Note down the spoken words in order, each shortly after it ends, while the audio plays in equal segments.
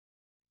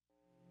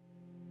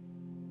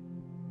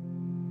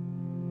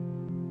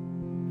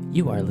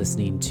You are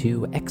listening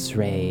to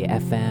X-Ray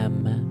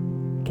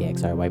FM,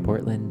 KXRY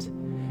Portland,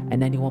 at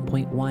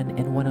 91.1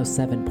 and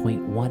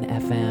 107.1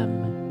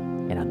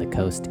 FM, and on the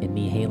coast in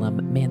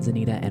Nehalem,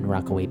 Manzanita, and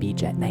Rockaway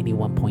Beach at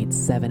 91.7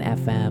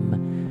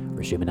 FM.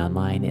 We're streaming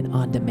online and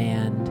on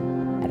demand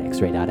at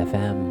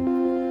xray.fm.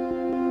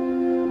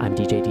 I'm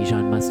DJ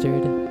Dijon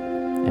Mustard,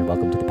 and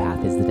welcome to The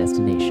Path is the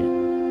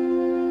Destination.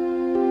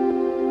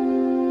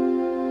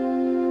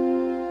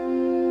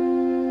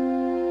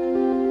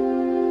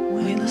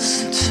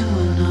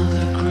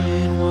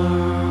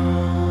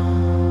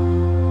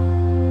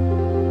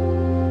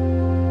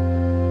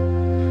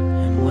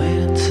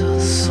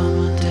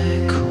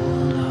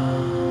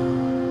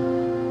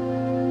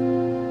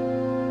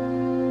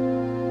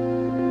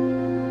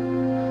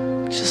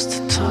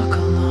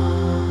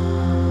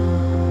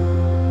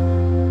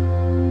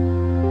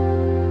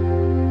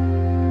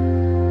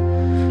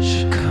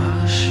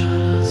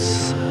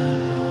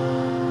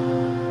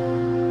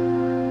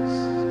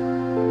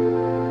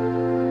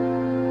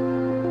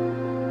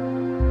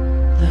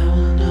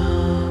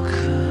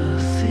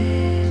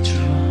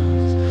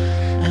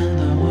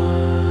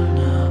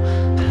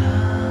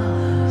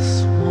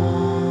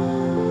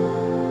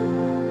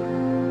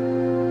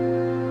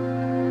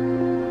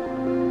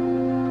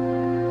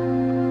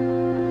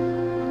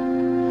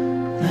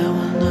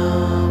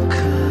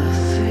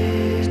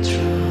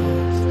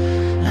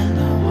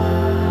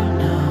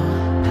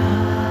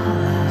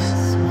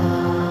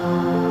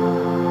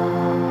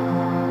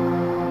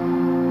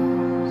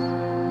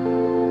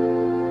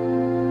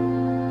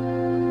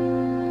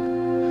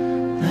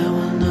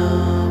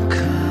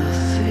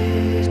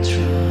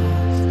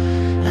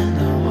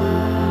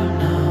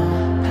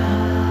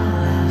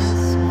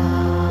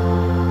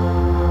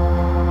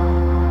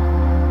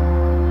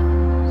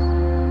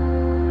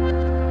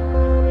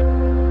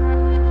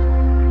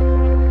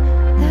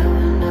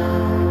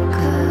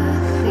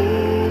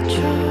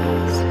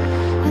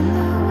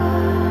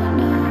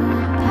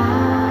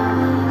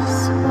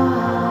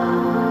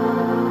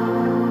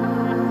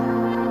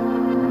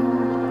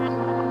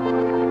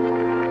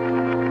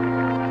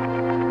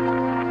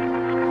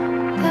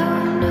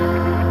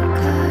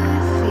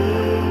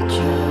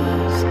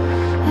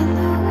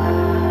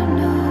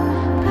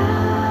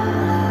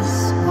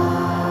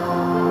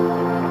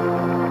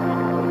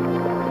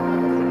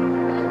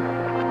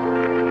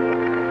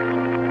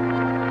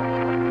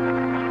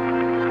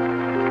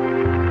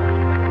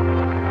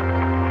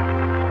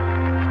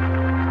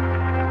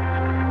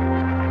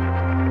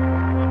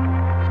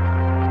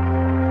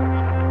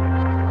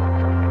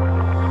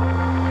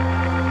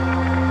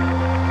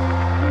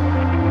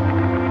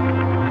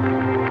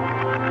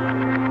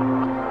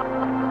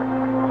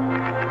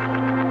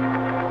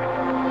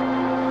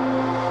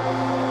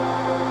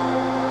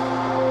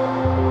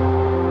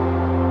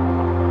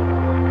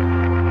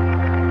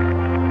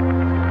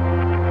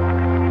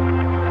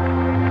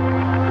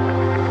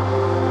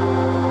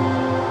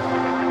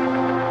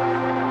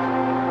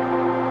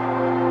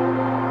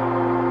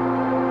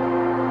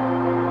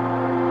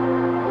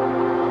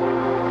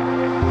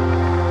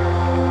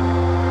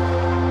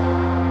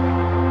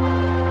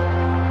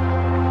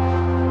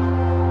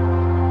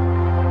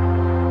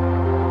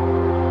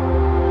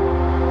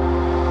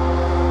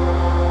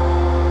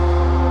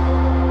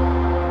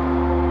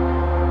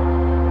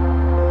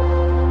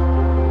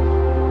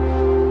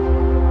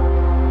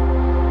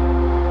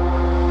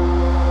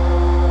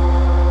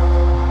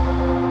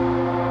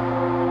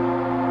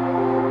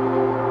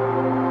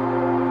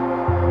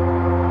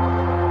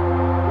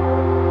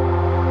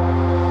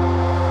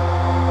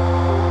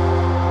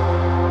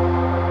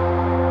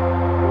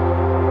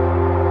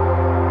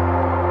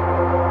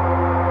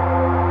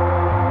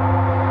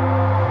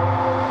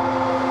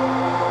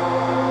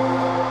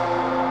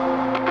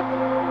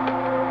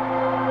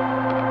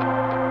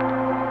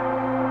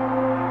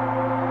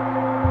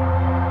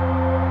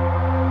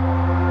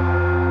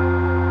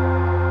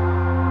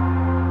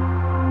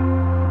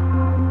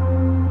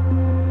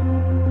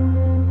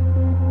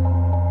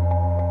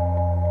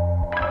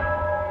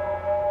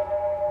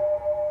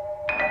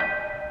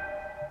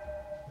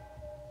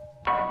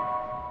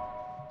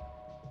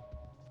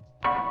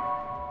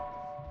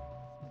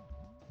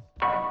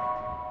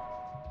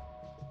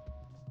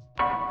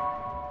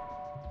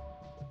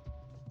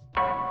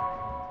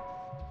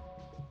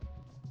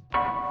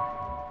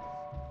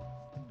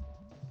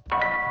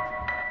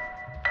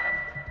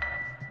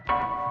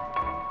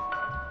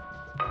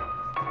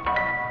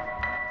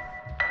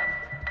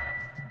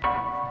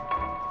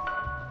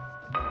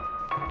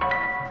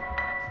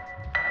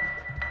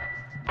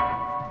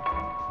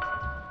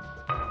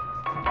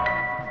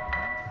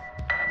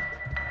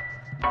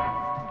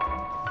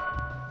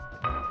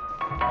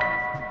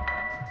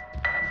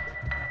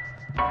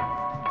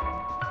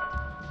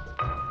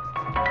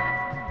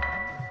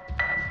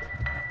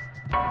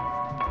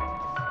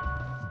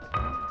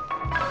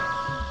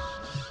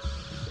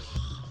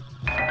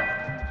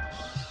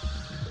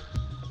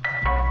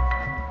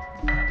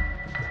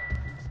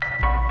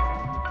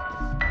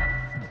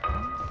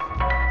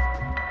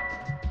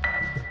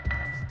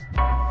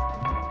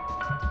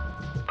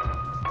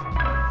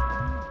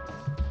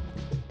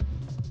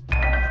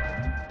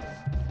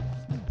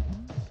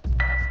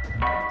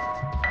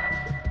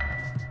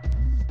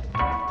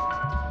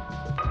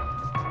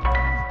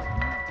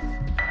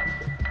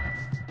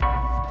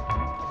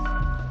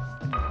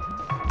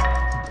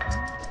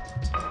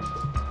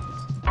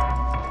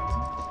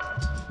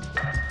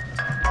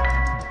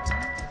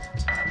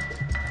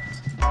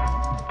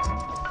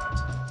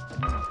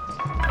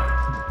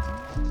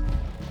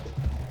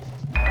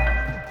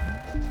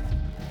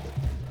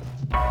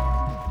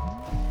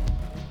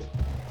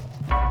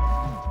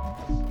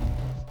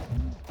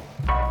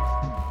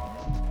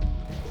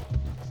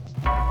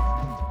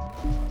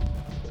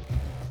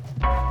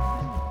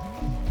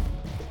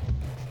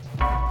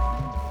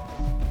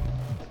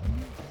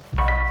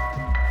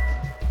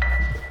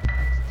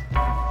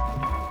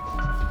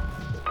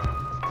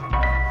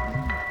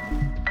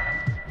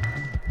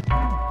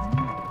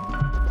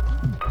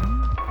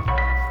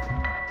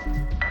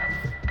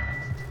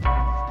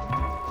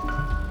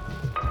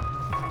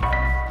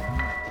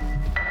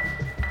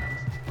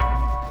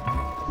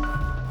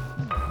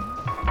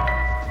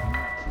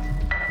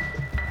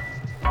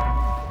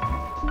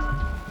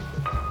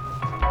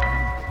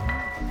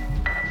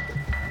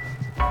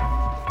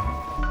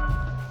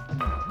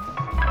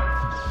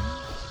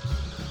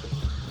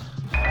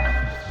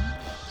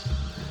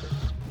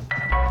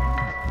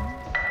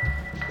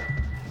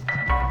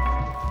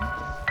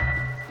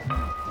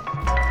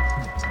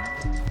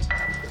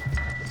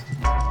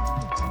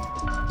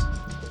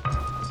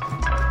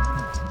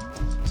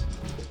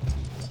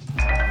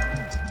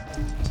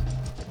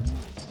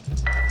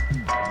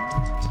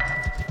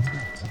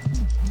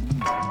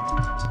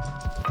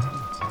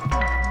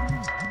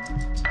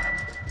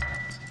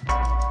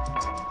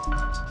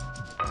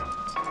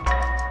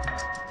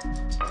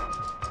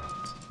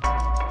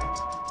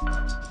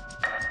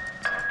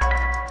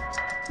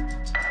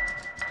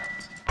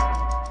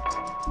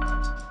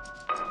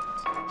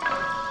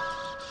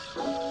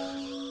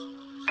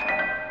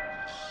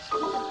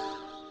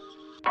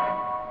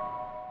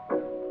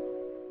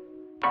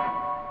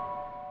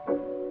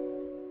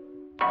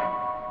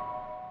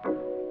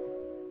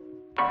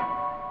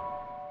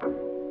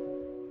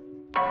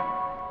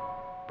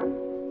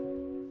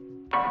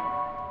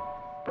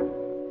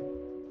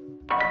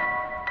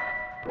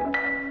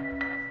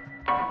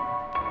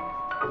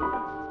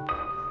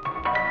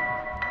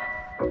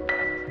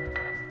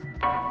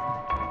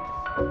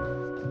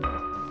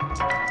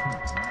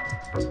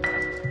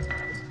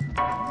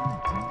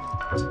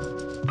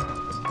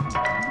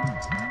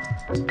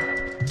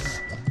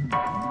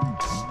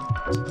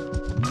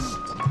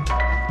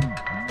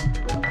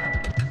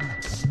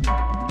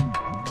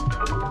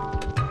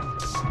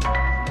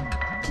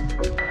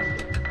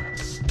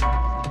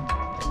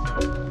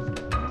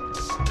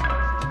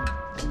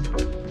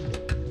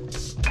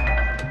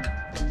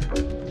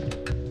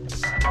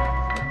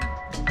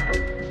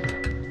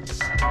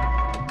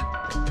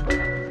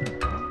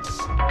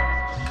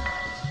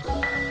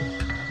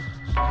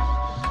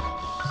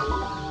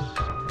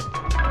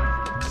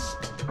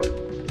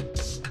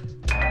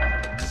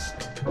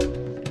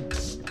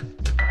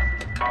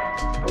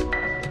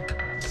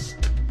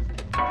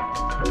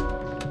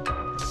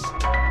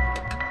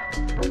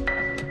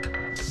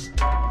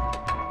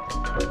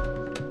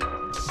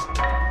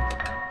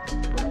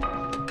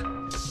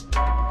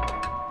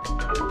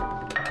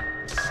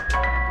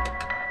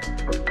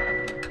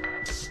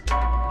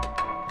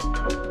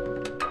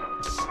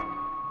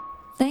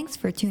 Thanks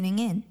for tuning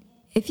in.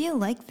 If you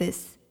like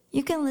this,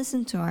 you can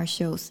listen to our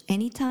shows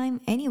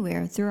anytime,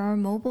 anywhere through our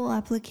mobile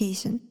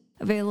application,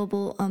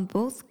 available on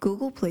both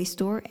Google Play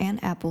Store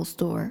and Apple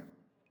Store.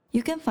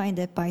 You can find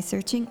it by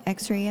searching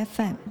X-Ray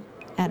FM.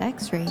 At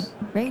X-Ray,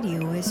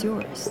 radio is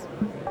yours.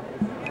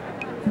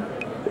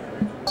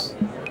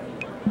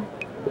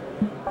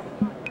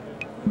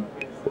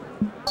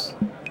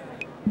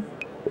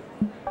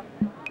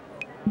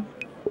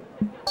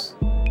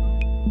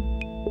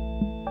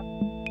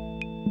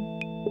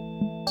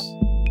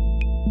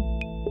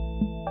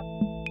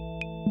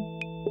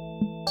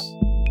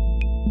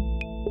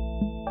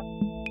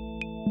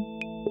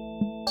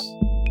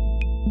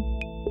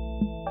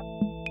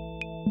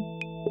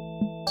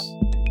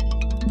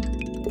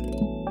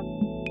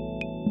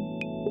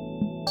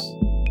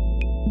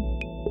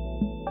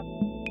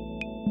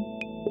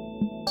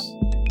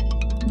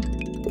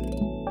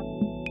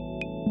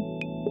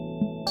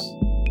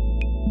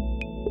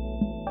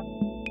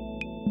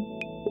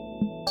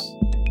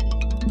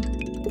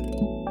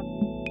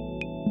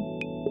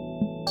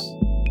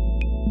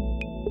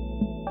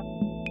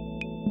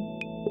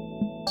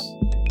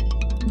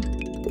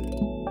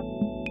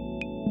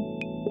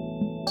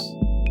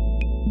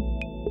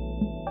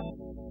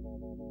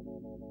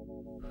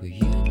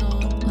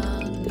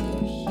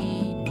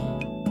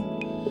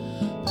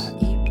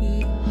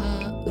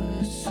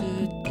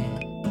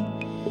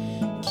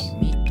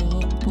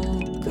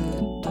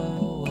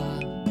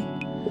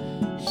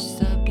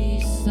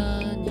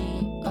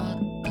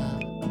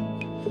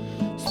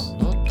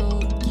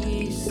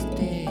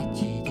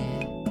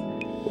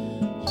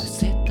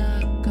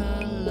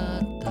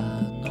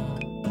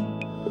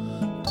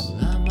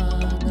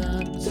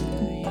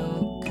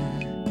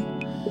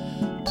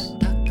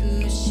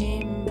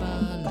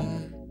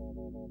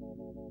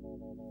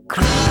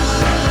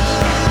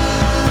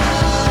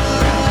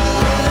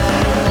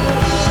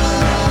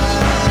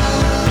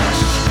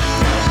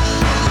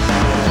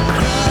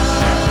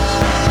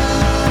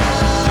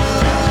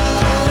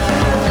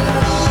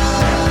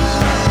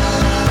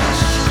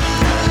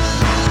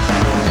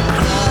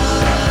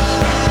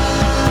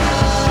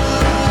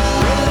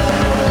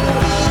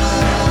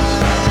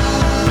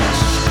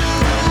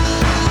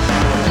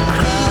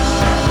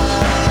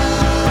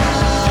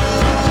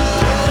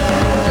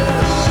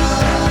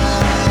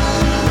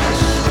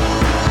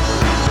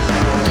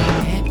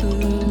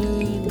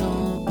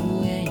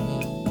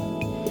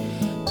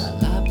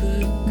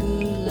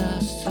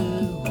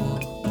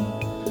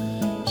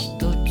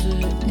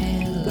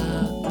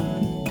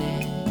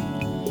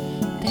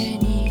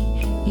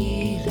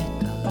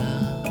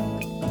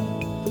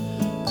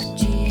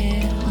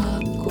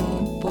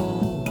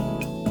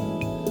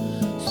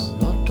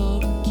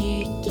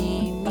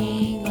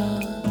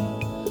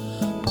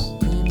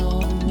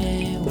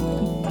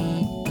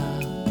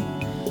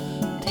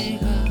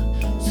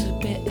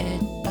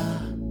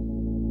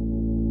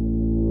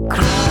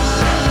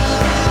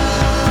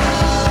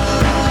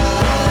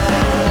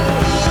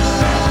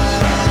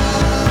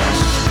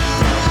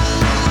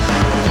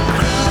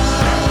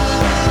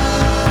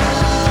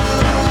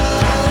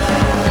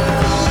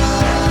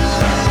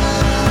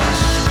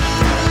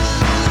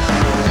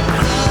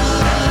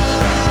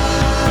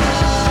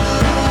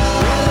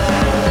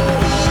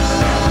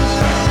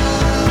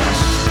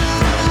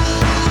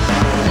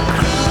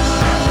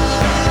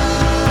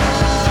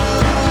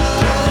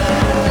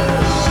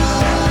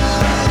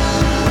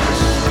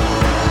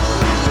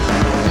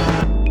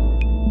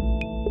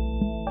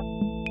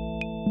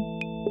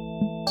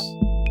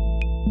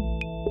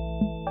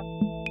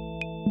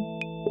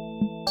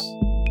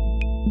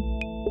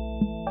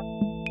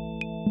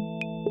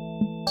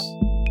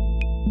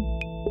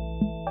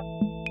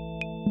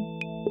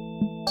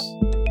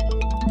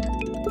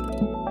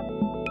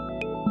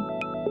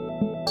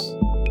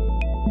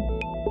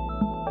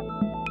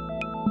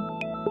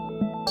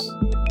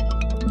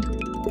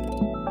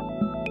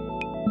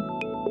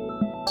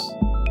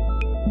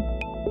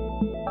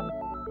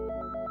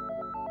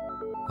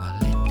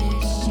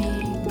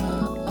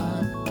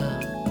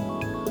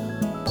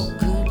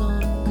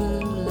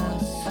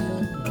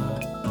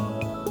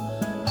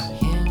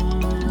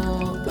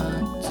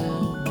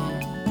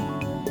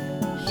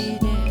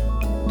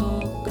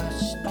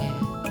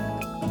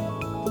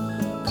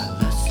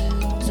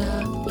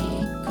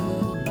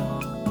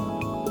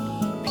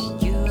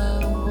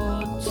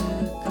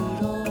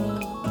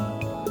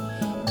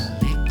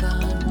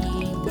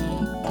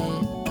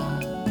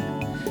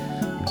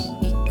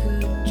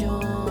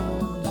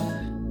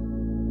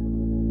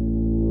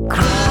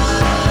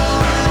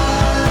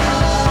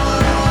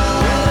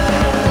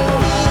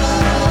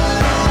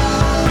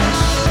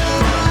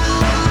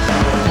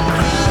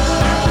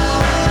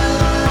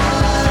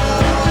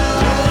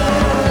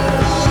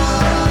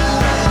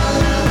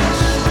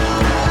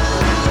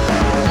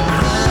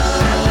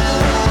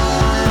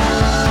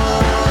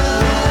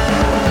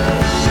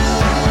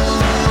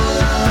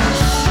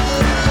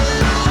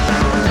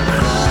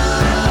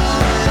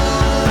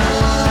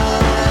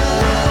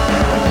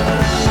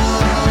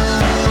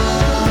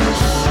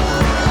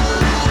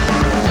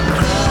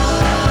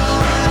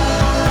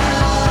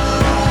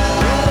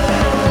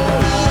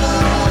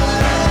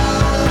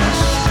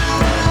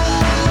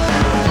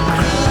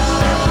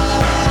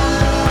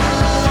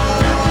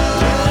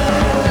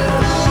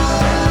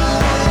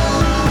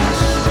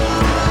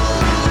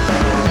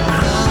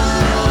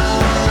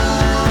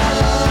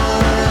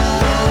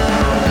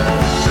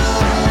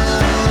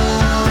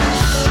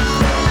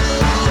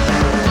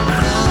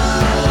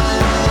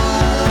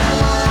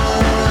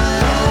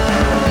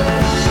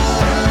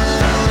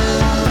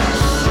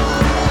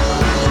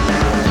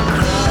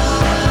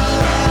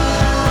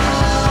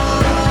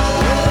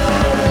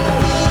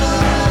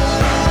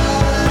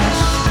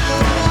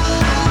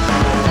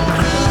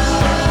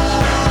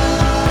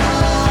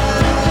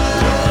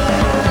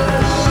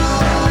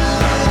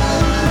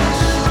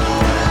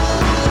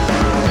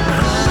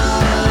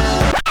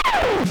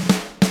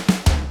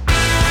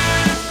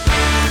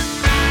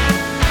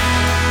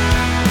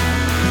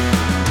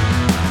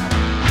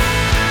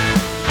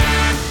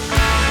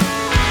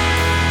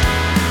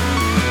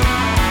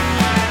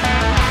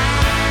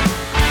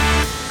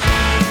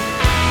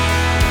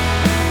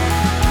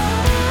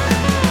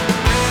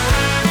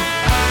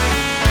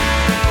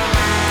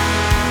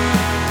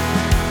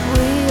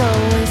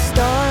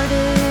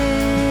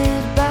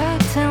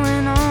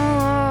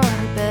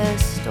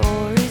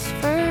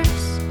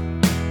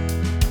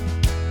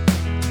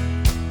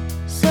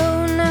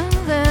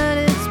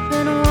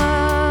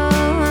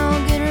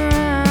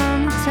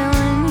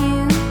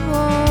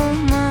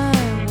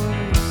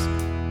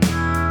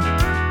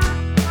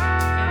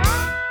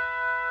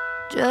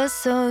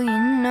 Just so you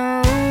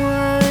know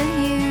what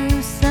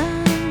you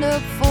signed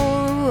up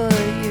for,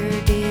 what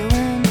you're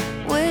dealing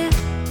with.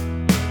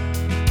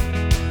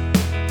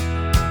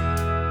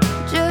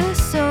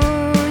 Just so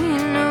you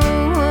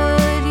know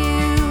what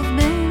you've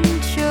been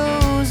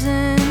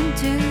chosen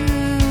to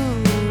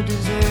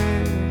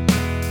deserve.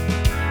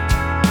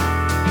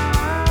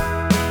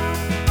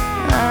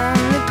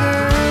 I'm the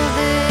girl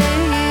that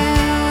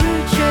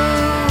you've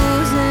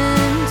chosen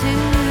to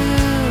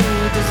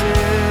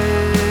deserve.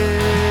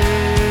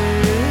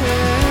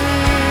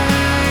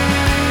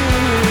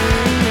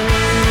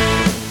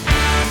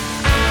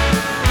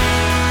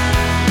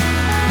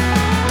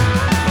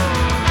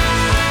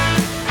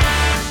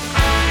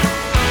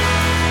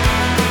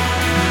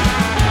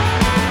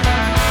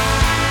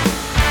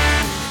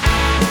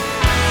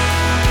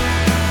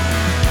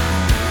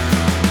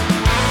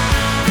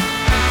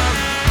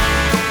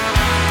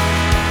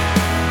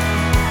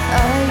 I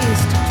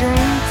used to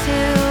drink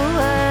till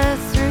I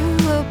threw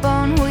up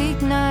on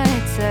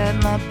weeknights at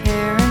my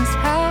parents'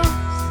 house.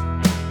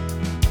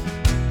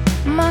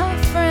 My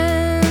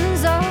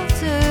friends all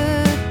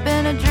took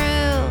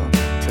Benadryl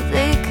till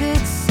they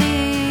could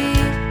see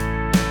it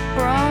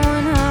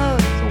crawling up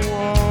the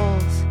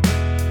walls.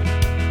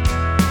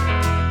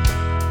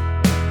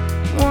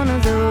 One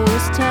of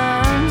those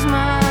times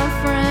my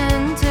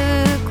friend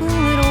took a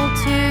little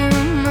too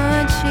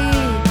much. He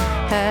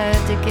had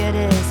to get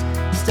his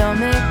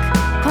stomach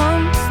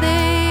pumps.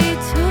 They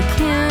took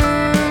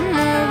him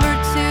over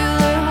to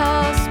the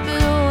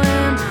hospital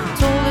and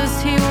told us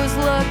he was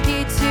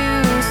lucky to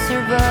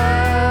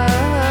survive.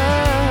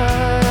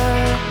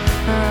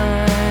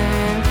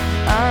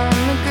 I'm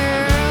the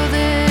girl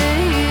that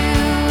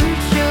you've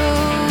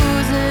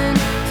chosen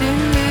to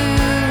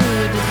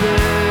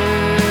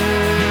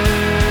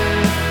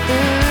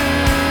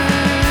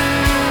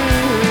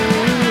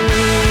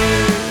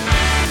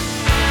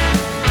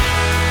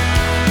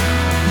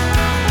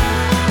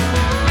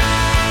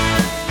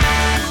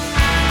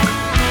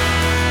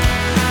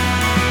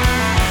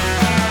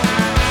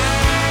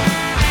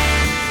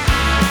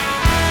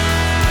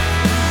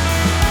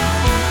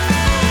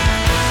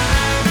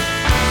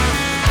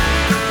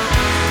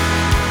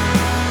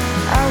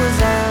I was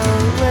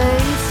out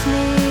late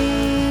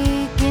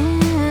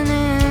sneaking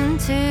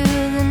into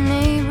the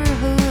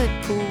neighborhood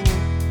pool.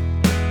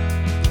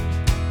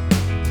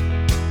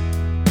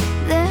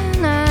 Then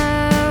I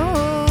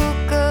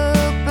woke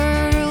up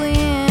early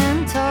and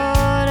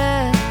taught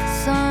at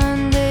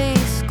Sunday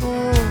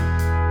school.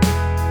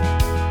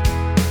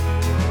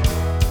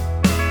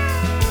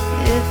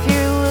 If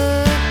you're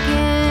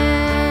looking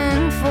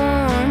for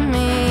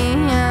me,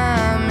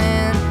 I'm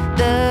in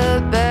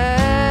the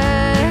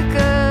back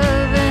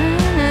of an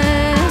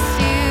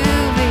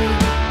SUV,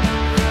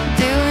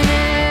 doing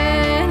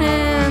it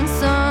in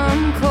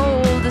some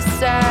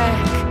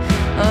cul-de-sac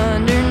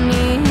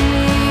underneath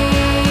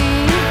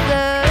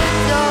the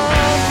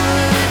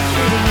dogwood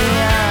tree.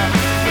 I'm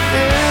the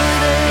girl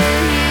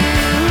that you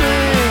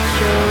were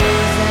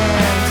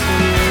chosen to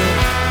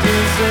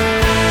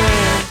deserve.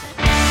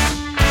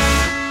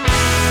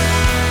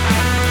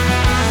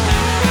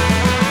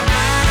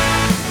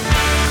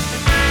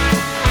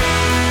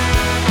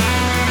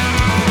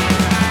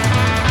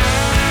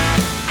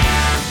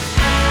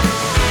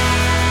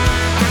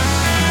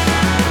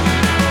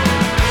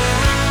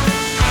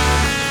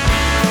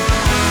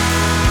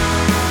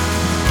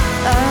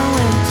 I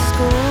went to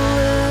school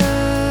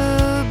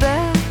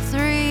about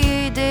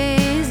 3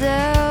 days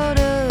out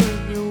of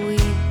the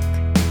week.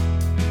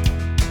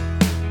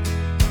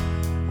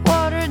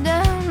 Watered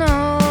down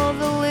all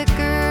the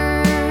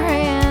liquor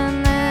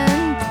and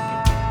then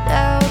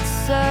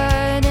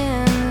outside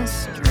in the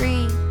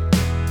street.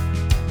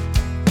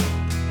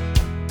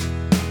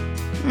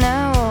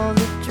 Now all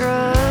the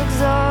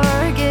drugs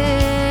are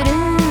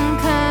getting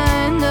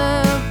kinda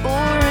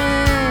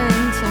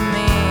boring to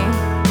me.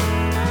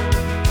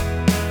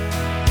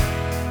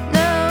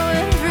 Now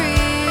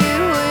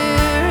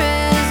everywhere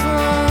is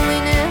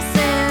loneliness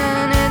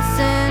and it's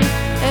in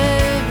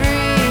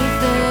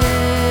everything.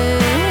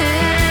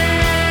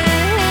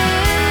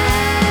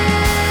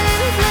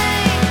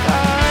 Thank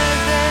God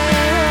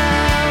that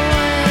I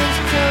was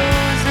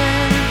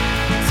chosen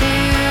to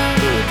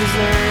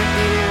deserve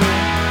you.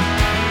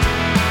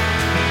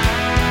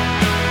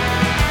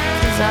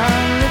 'Cause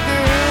I'm the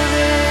girl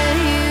that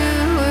you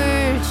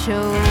were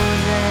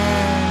chosen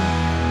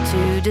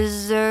to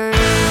deserve.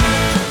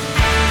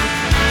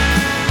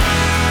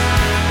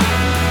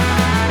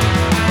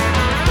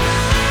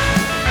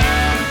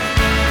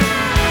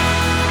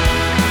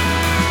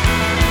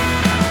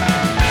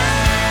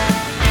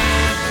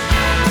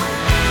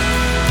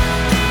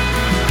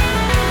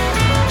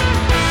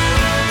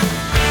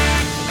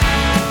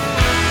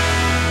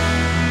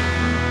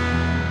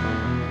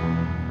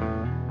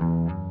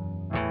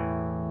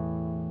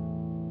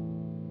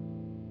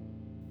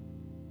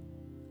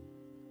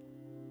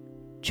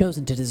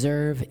 Chosen to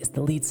Deserve is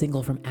the lead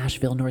single from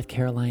Asheville, North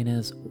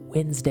Carolina's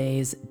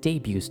Wednesday's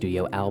debut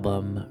studio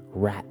album,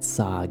 Rat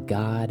Saw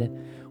God,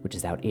 which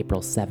is out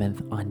April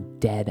 7th on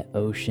Dead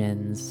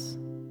Oceans.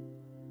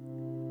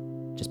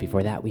 Just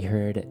before that, we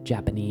heard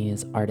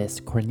Japanese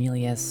artist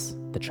Cornelius,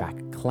 the track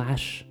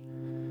Clash,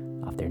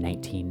 off their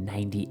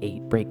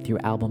 1998 breakthrough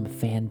album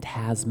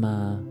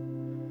Phantasma.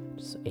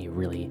 Just a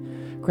really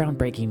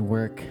groundbreaking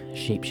work,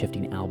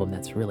 shape-shifting album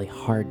that's really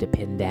hard to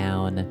pin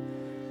down,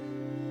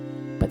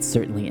 but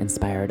certainly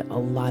inspired a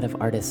lot of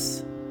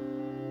artists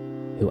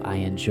who I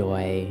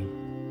enjoy,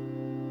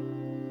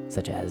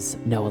 such as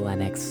Noah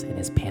Lennox and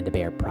his Panda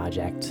Bear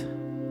project.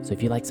 So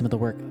if you like some of the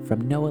work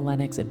from Noah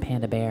Lennox and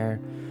Panda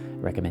Bear, I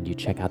recommend you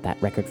check out that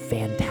record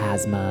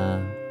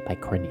Phantasma by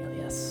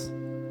Cornelius.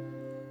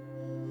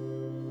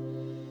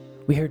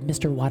 We heard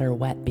Mr. Water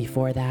Wet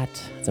before that.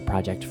 It's a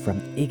project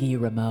from Iggy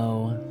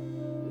Rameau,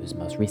 whose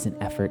most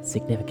recent effort,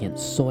 Significant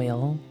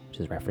Soil, which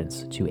is a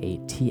reference to a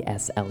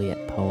T.S.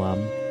 Eliot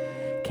poem,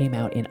 came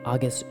out in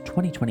August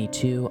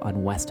 2022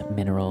 on West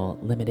Mineral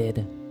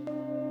Limited.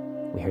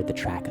 We heard the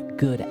track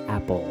Good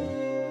Apple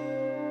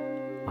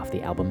off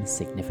the album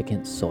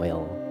Significant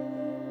Soil.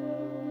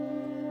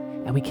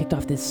 And we kicked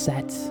off this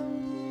set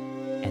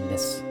and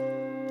this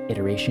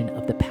iteration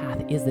of The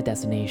Path is the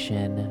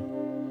Destination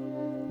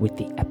with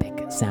the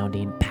epic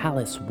sounding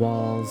Palace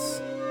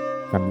Walls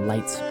from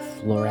Lights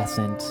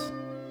Fluorescent.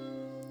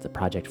 It's a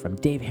project from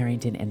Dave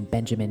Harrington and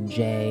Benjamin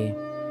J.,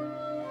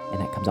 and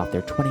that comes off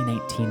their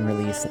 2019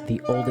 release, The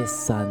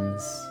Oldest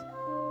Sons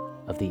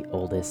of the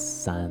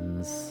Oldest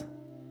Sons.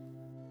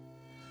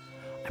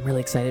 I'm really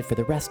excited for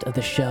the rest of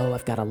the show.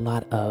 I've got a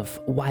lot of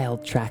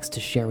wild tracks to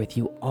share with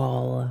you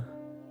all,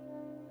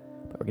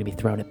 but we're going to be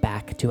throwing it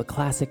back to a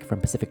classic from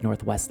Pacific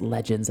Northwest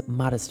legends,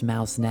 Modest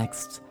Mouse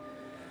next,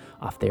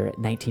 off their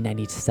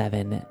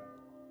 1997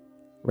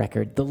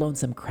 record, The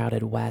Lonesome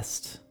Crowded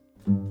West.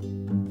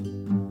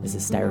 This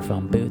is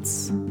Styrofoam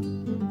Boots.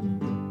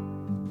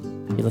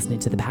 You're listening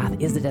to The Path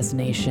is the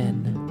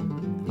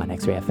Destination on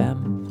X-Ray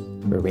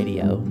FM, where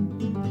radio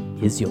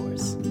is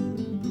yours.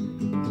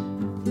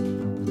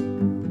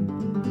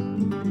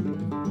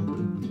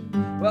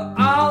 Well,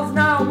 all's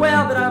not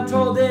well, but I'm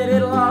told that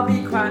it'll all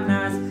be quite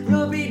nice.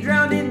 You'll be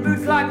drowned in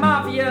boots like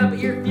mafia, but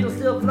your feet'll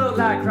still float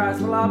like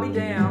Christ. Well, I'll be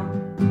down.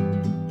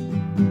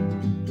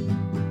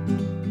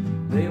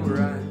 They were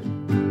right.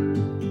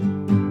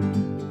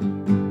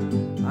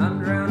 I'm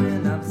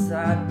drowning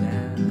upside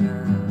down.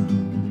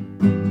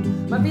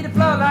 My feet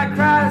float like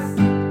Christ.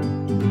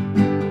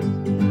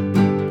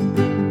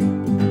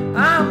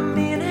 I'm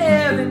in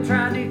heaven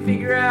trying to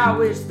figure out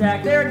which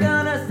stack they're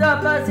gonna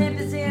stuff us if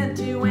it's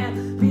into.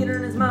 And Peter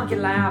and his monkey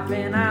laugh,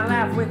 and I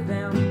laugh with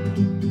them.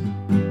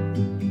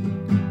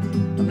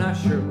 I'm not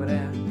sure what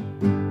happened.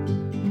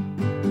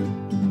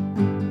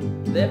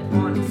 That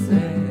one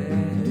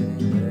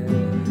said,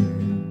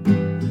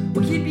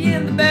 we'll keep you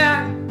in the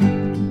back.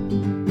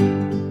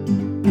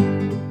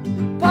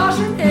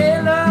 Polishing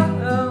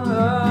halos,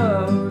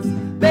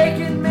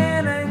 bacon,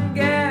 man, and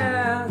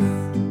gas.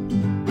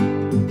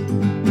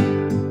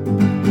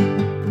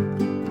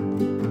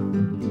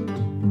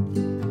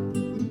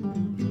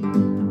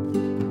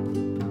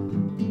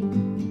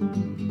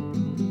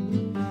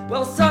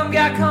 Well, some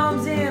guy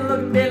comes in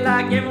looking a bit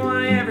like everyone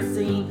I ever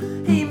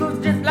seen. He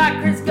moves just like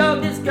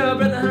Crisco Disco,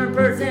 brother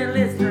 100%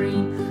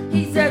 Listerine.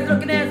 He says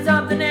looking at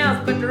something else,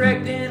 but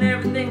directing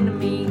everything to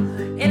me.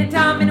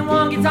 Anytime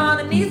anyone gets on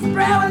the knees to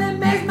pray, well, it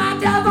makes my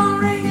telephone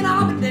ring and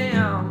I'll be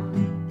down.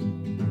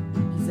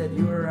 He said,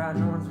 you were right,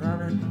 no one's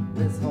running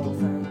this whole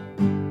thing.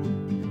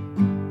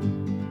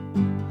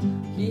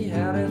 He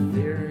had a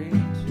theory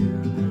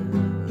too.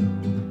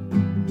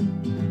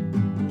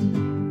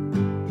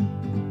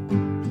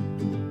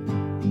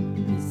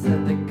 He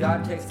said that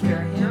God takes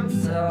care of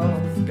himself.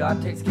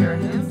 God takes care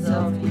of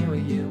himself, and you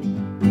and you.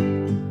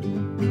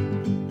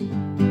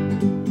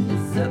 He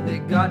said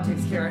that God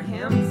takes care of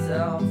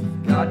himself.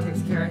 God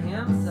takes care of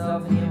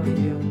himself, and you and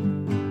you.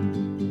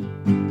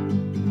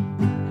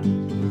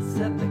 He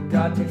said that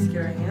God takes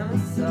care of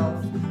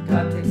himself.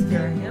 God takes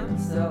care of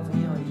himself,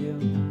 and you and you.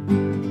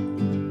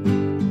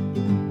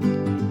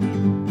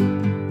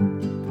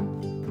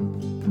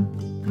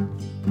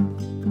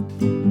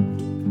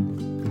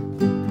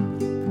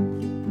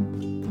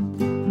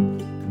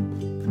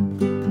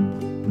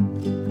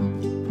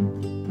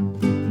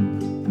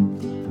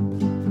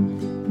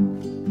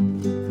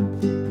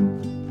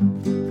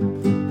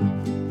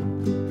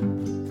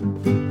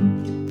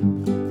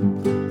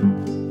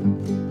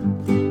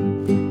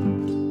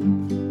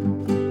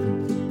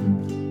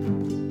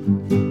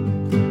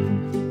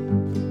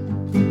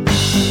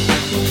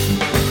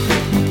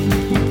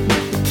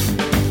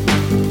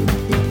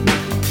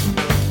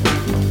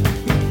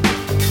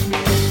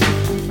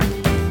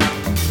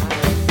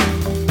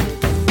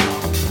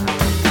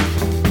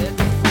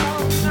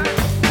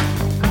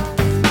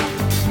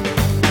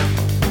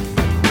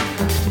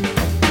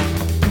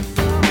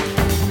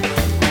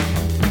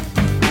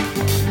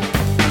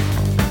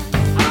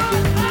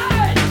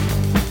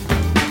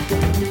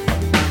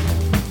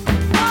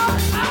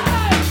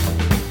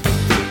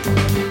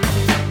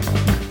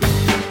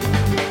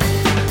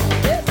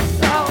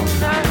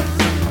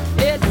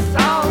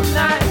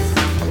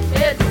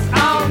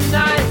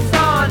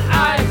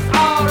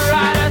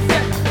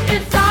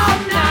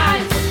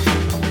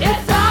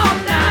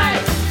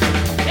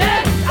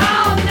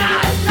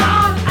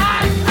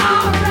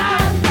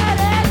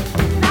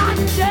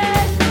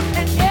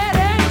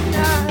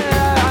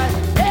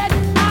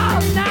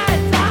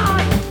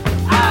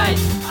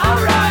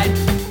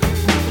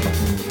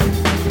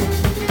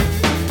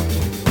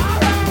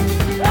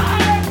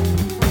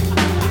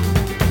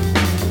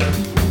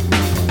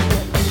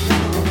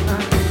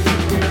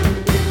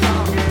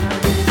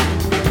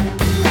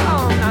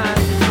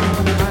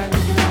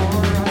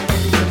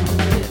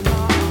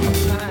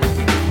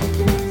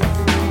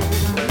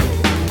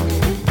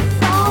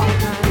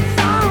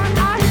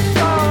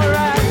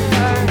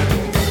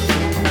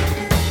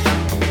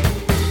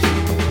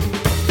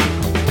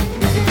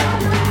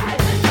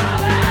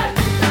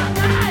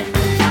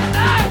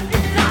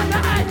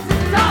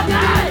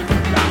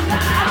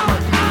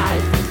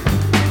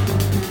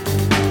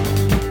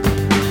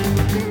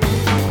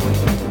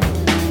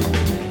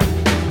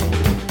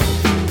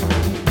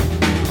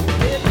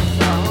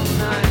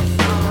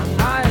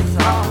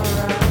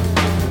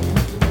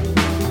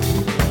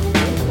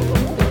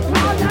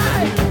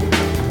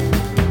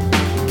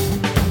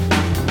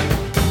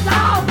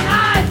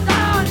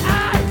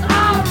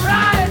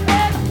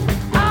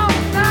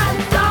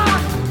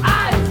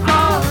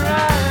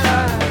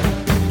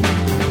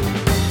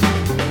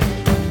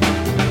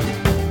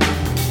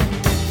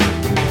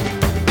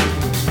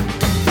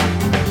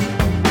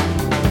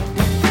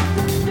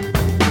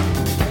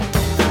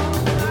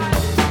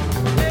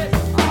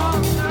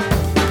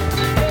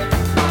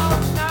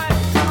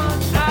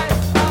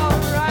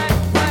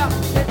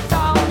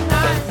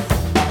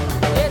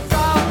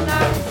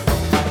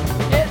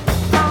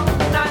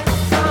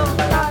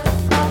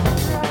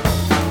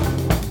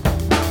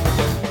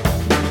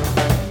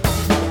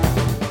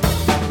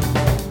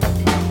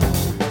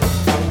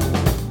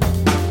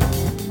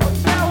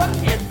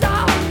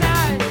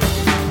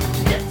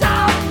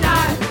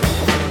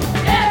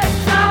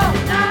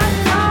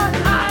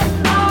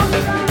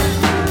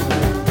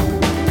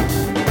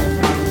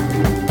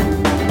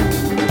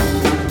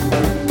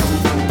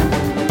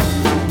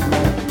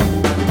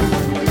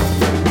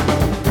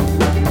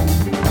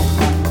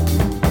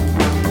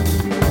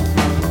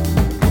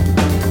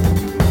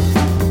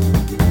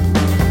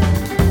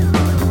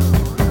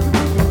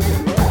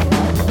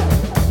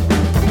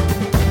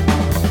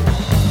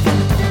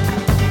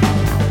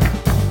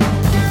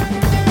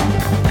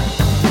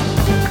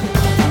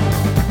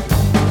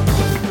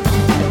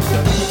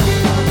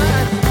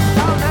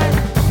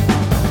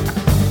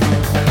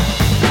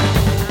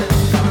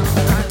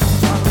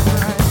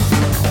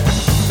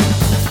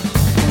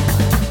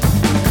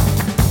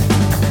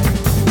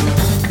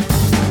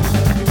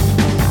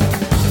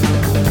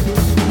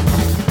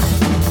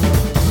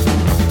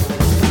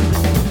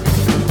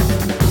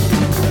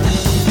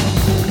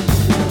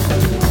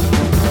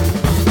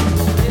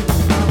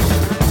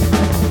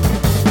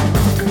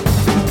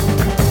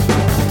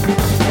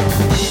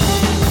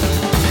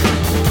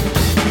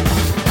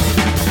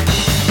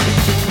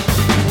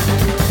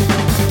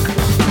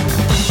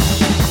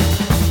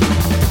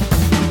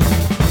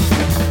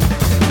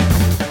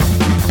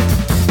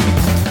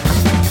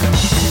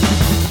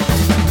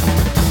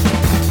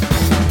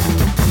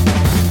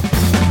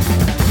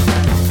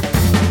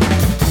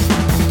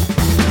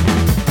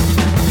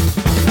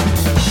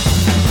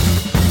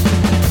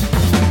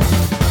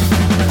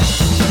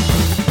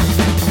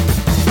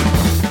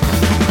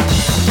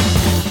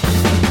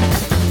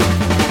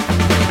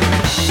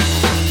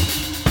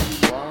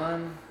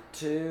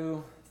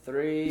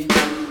 3,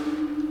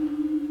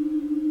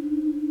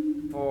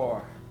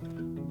 4.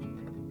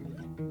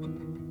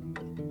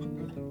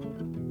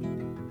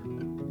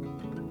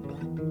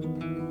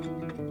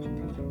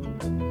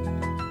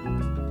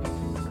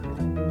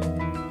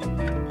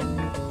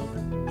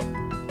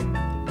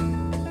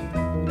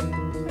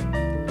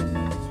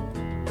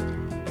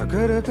 I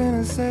could have been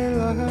a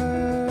sailor,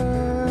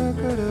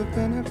 could have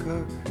been a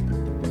cook,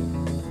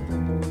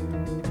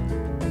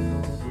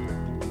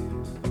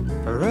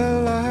 a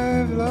real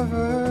life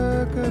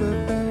lover, could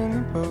have been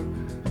a book.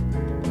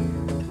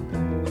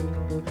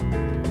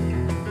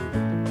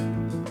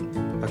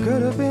 I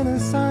could have been a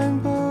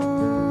signpost,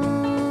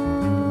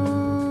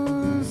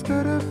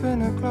 could have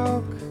been a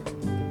clock,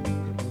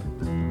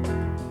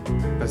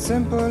 as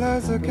simple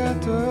as a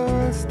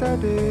kettle,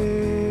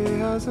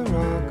 steady as a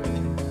rock.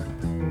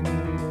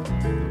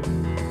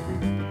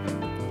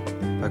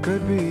 I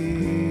could be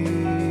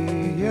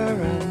here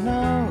and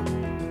now.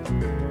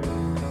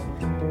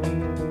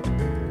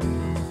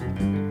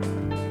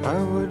 I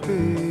would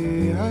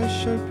be, I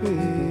should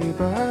be,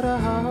 but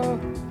how?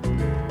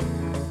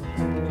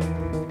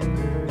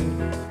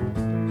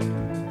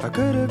 I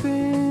could have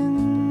been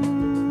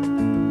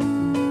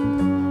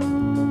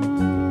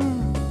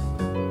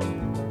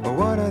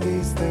one of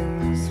these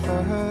things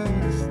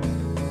first.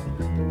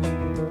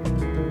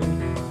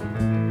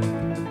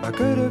 I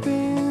could have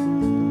been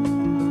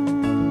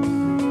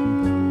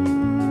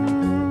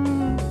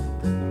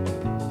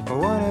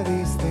one of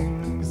these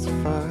things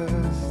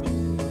first.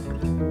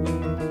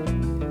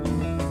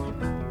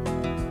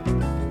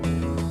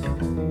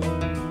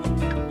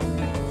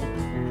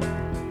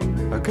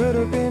 I could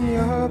have been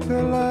your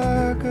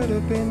pillar, could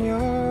have been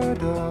your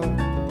door.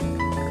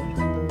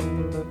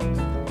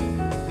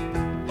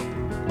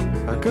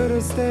 I could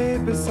have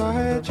stayed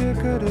beside you,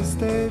 could have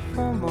stayed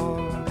for more.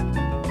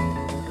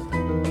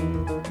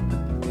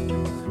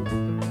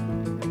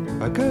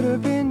 I could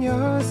have been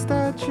your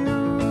statue,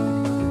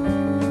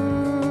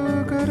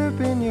 could have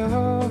been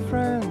your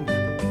friend.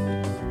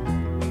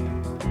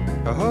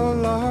 A whole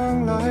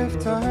long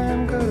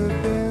lifetime could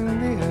have been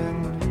the end.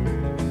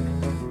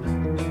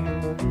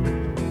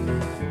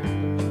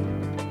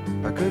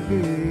 I could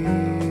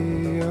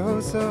be oh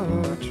so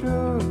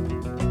true.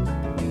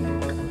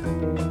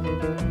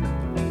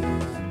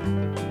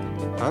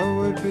 I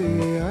would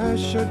be, I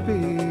should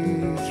be,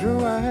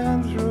 through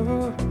and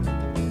through.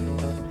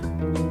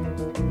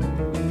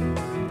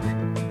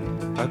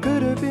 I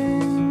could have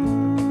been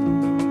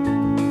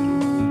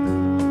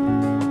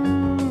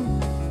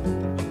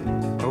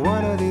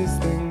one of these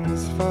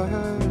things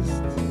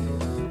first.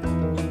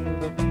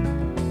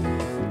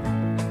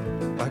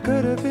 I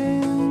could have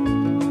been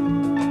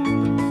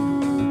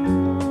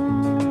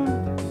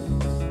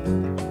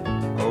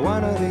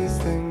one of these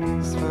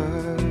things first.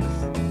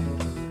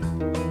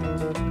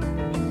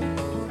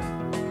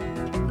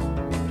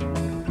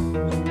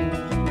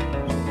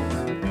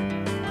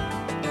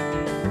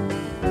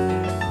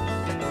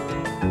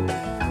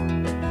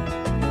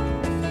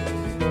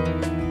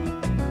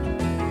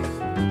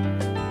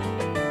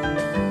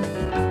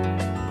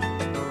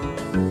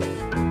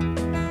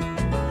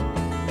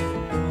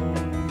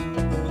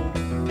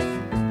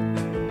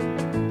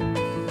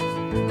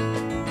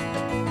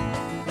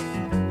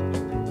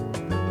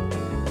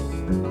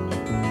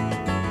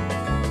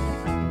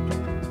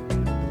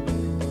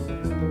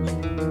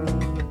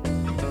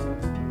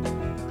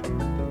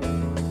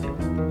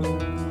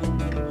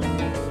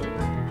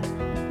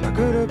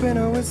 Could have been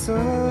a whistle,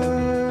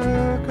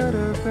 could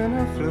have been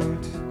a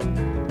flute,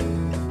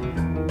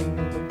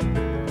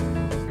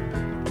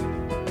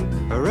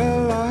 a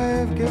real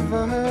life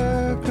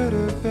giver, could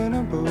have been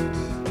a boot.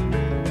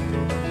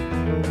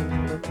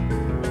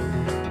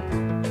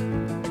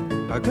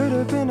 I could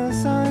have been a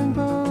signpost,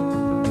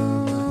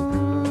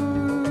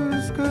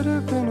 could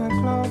have been a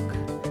clock,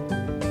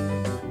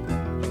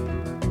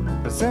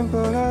 as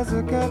simple as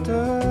a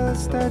kettle,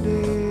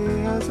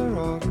 steady as a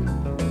rock.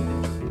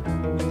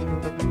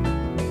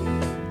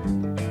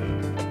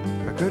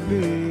 Could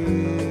be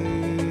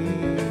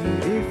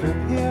from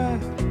here.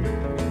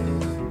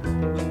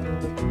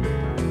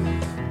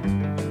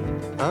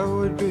 I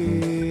would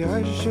be,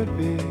 I should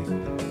be,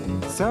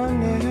 so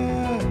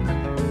near.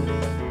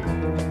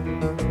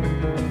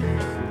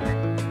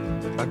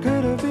 I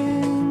could have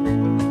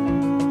been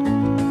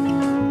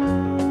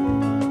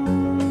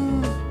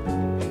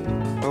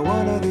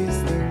one of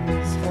these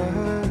things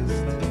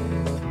first.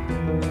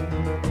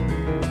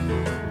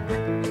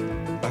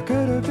 I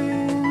could have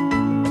been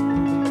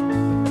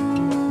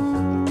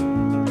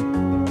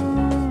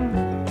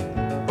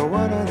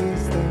one of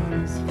these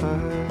things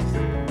first.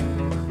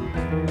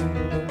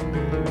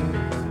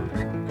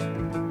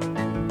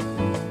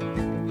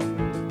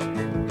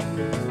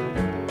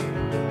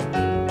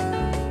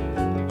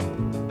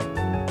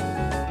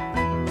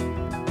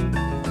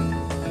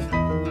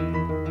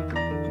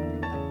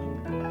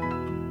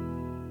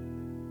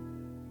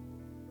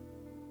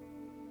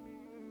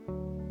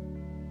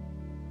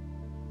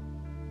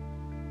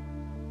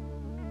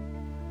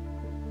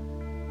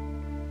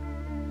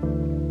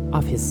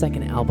 Off his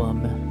second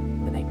album,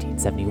 the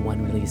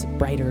 1971 release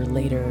Brighter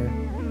Later.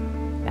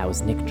 That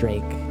was Nick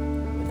Drake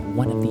with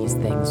One of These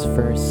Things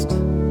First.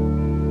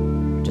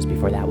 Just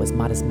before that was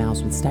Modest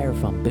Mouse with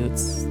Styrofoam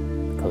Boots,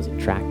 the closing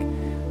track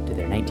to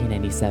their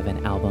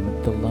 1997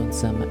 album The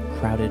Lonesome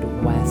Crowded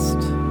West.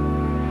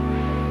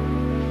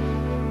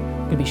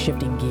 Gonna be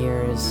shifting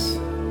gears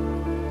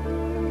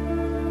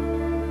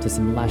to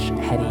some lush,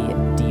 heady,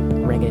 deep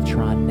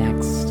reggaetron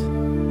next.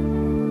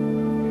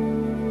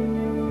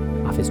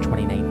 Off his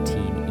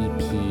 2019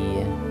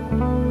 EP,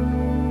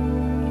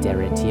 De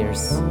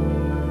Retiers,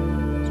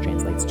 which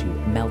translates to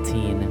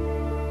Melting.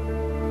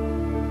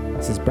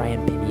 This is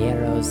Brian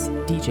Pinheiro's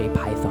DJ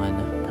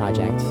Python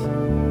project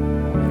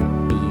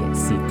with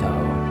B-Cito.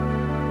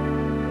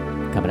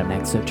 Coming up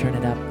next, so turn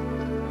it up.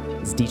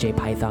 It's DJ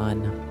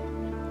Python.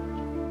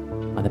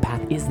 On the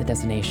Path is the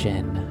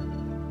Destination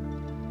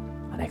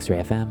on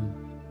X-Ray FM,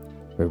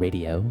 where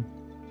radio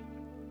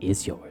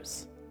is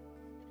yours.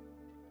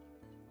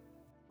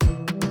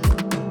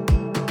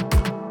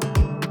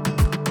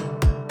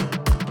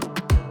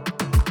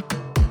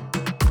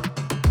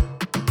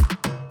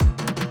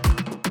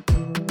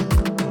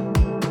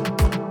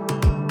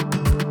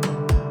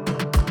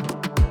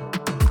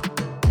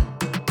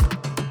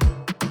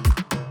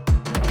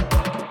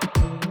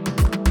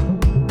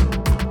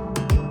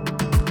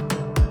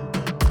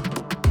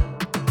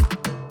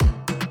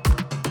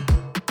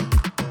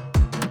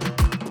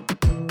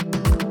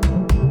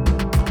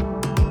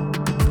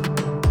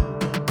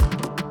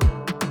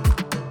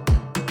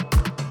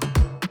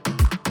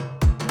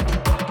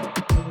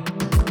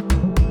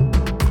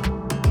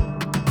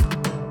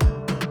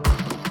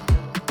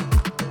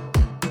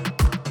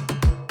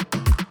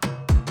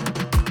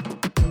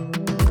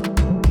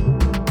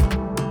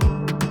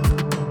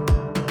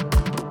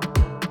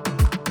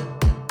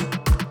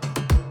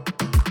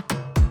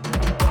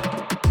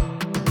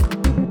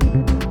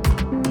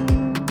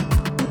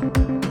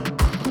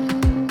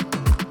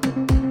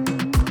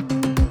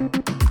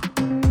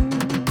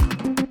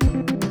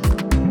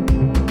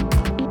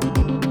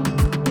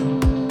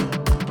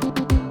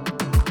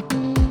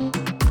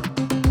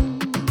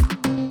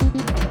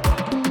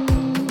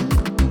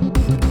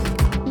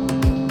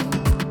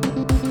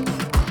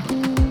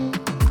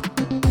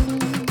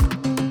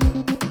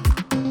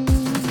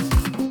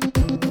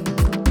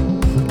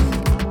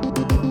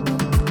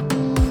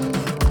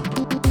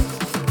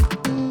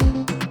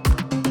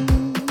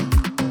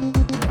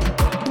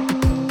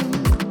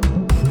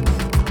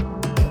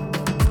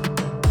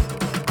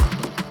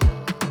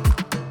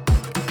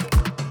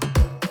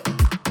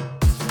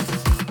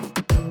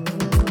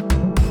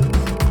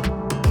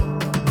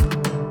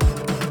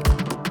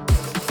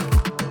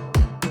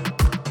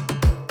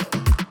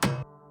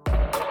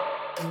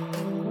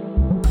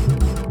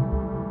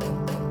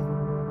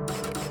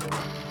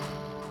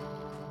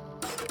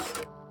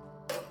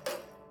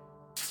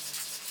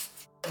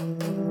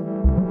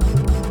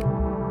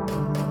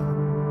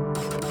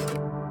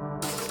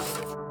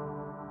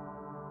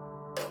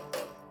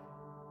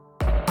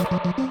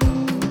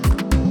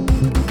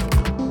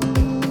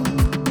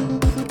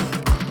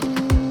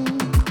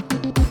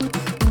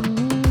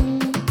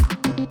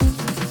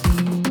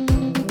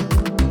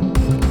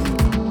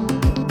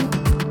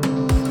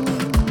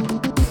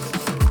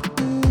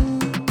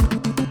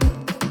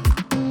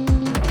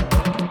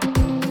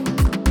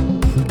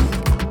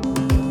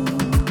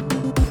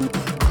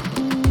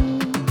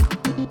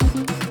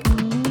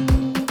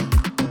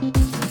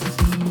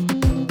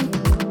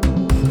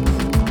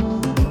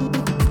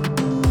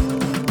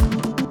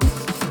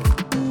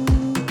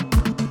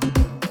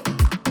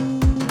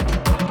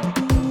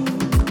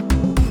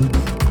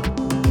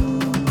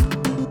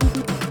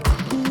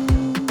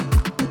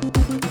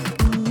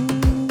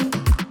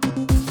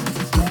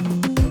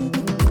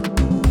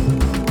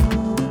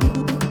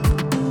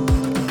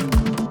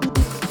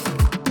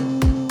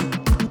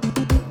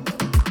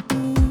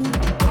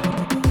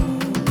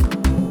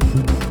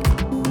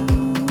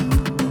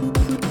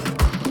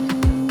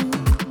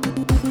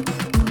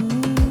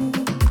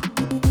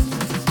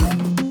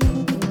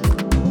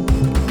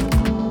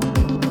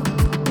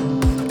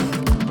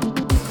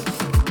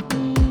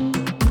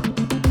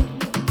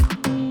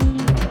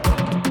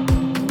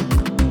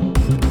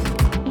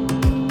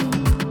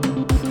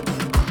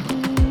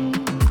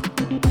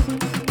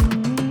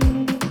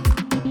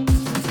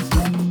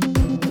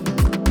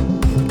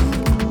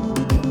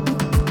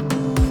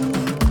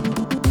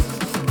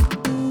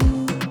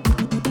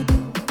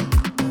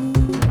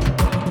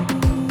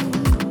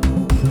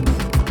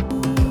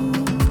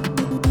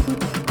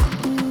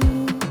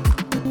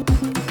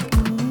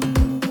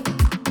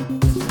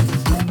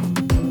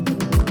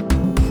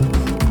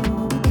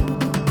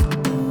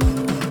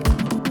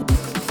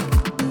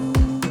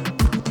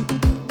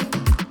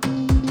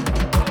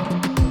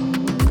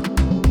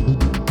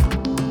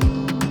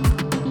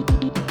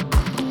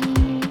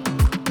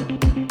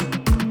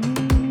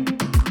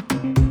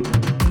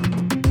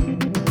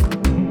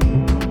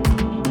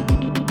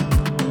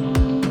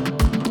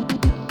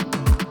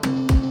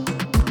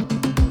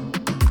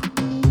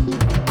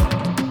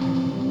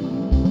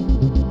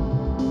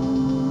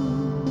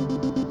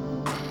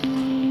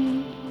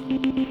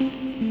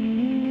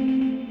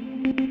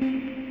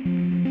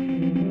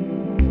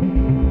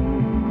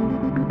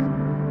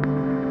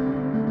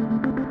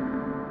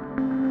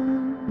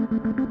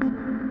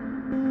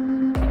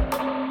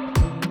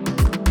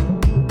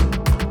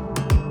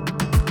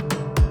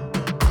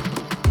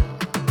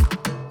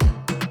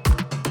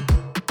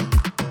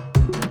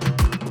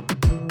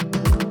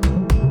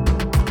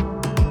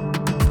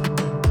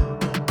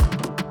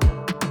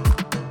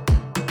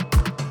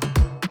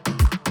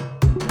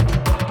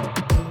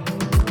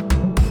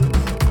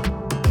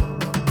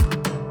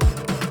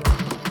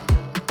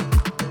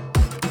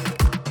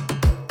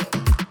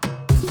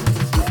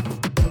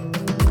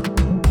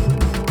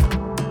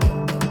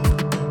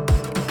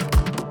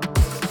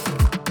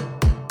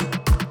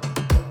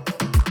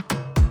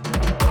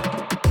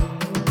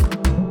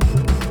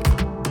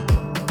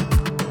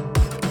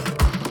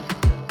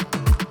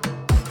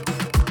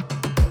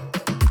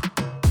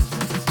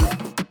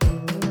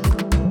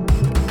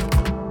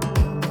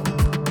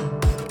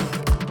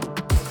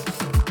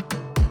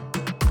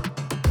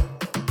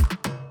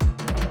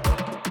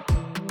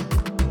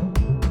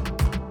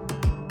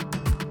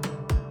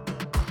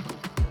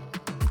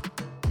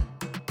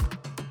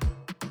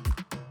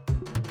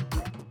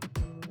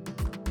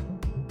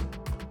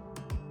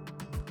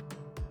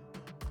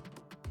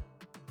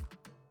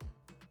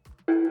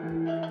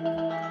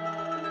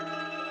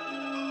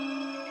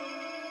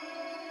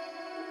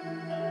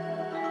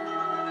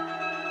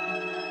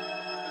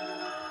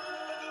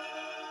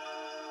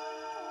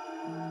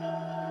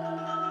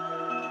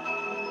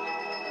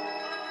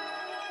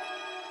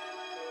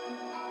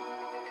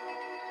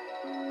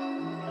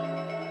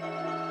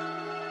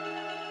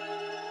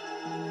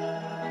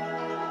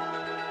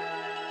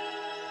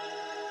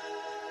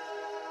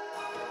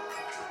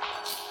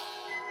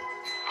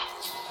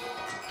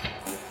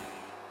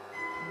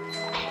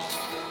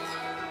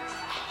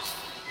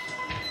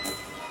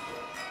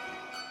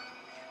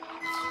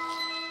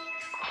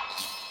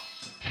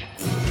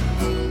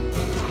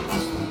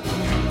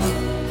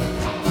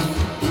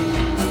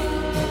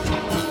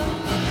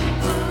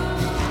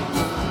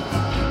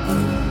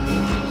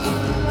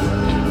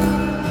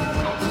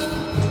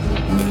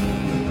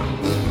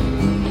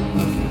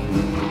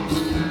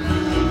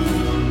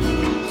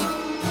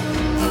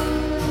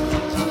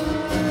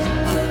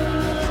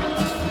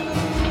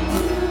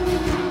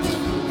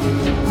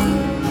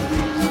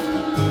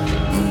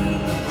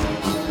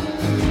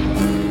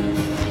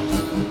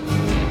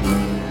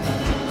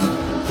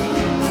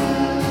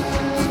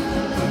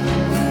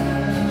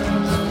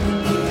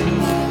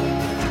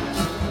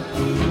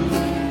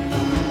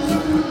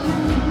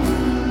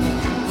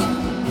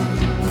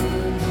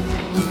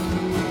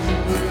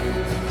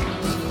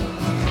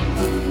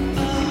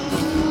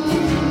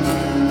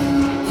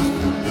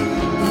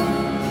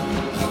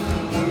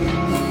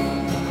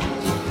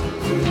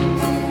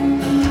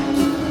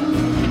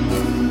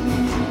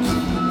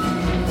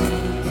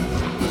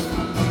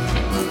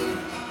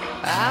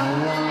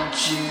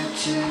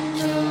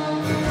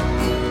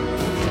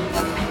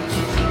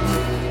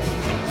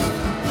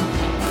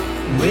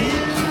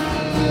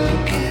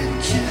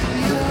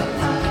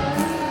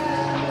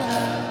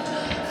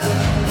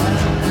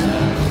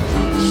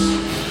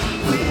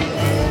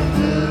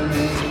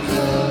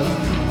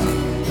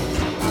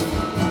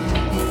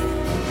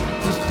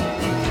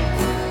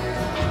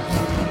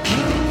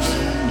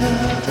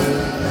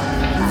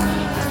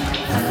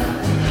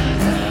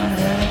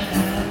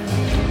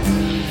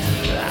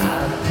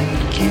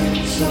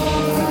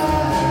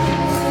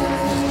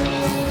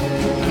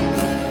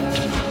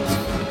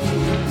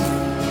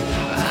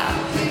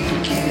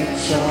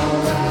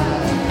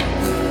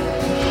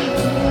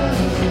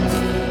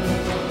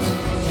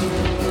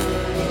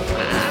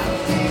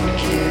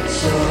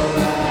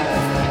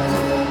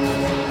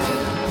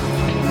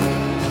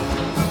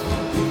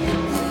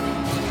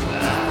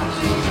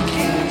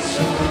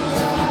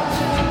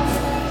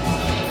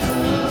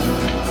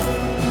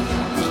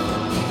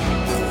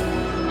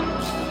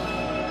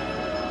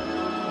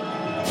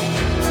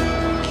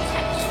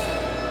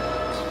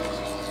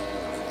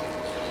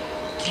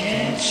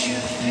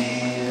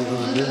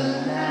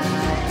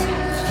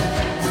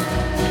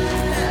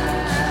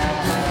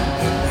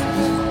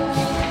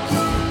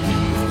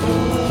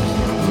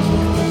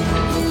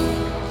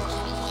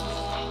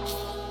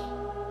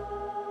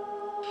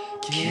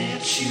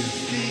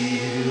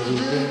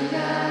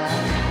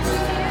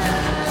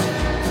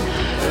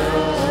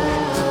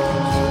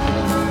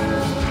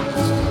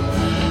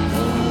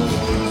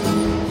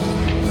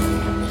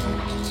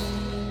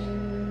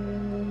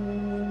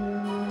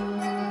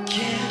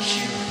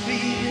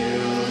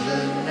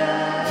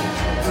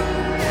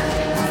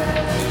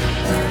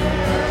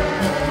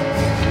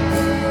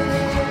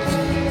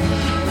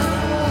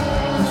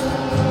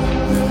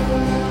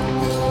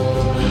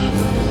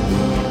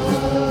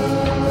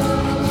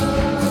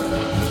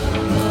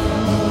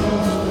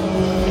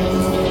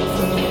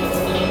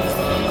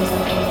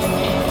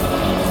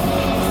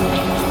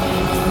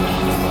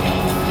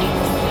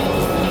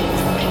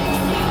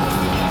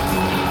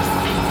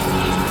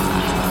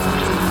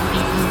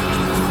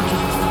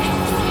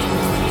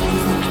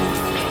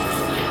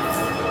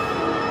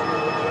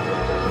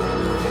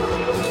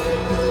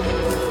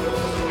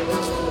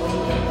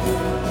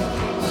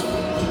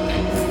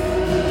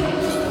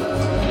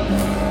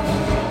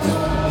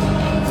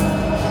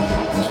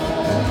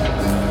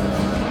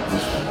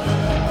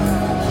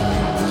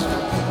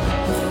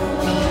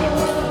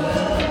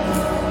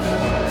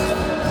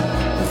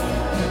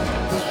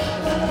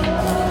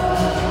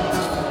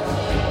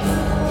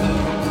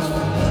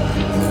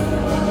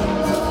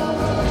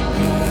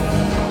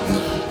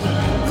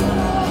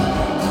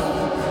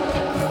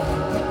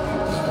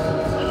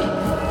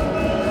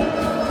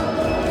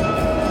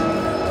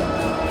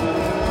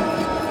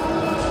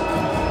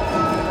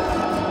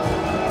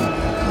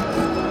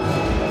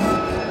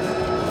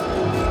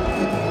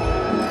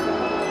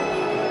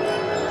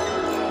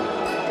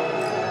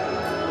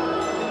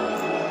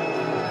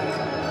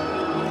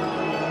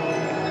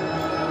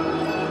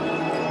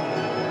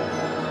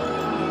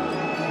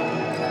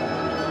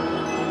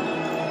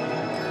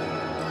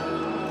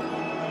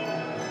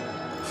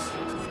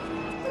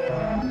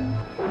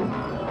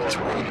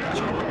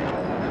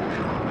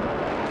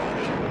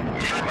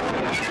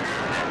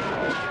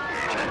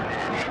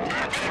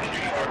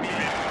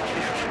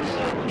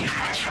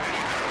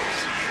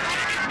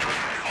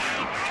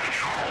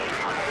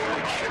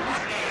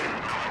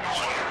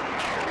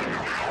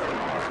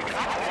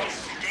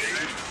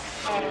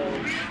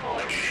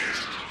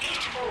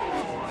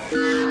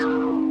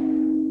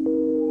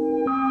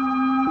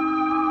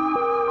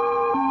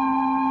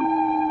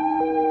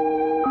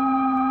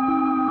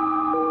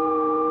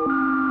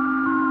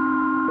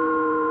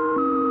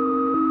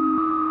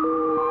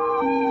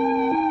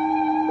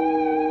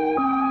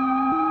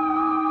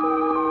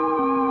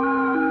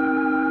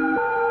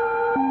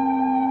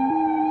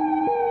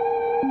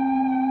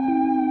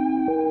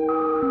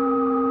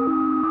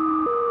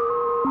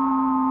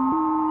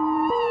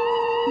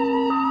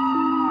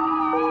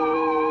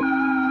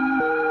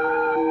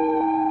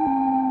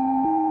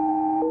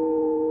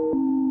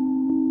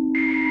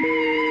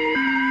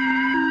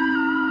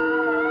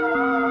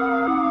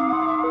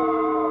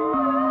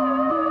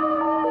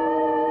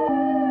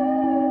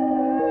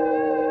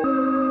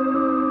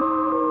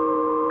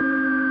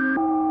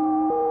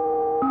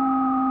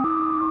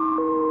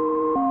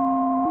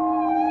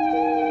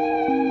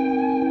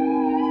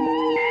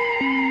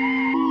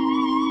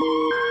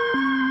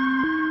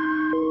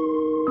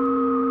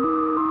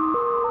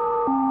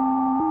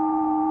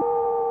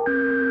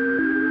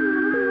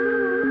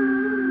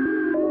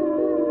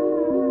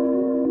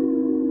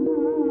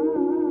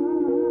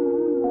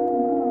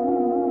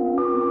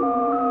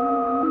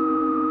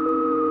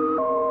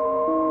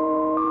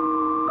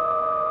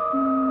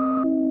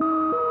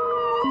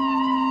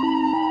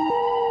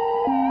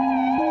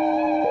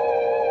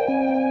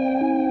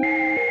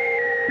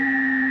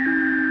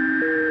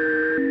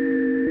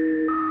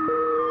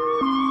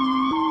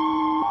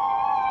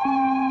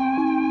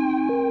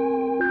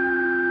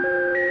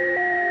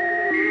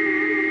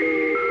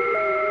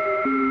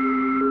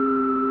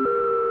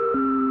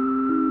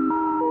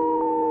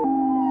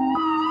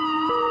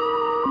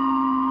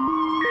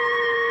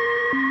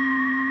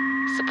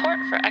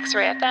 for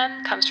X-Ray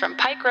FM comes from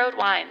Pike Road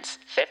Wines,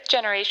 5th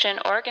generation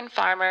Oregon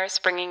farmers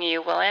bringing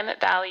you Willamette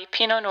Valley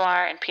Pinot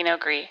Noir and Pinot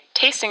Gris.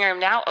 Tasting room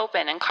now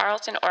open in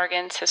Carlton,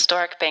 Oregon's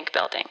historic bank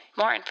building.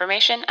 More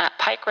information at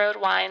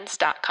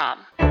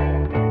pikeroadwines.com.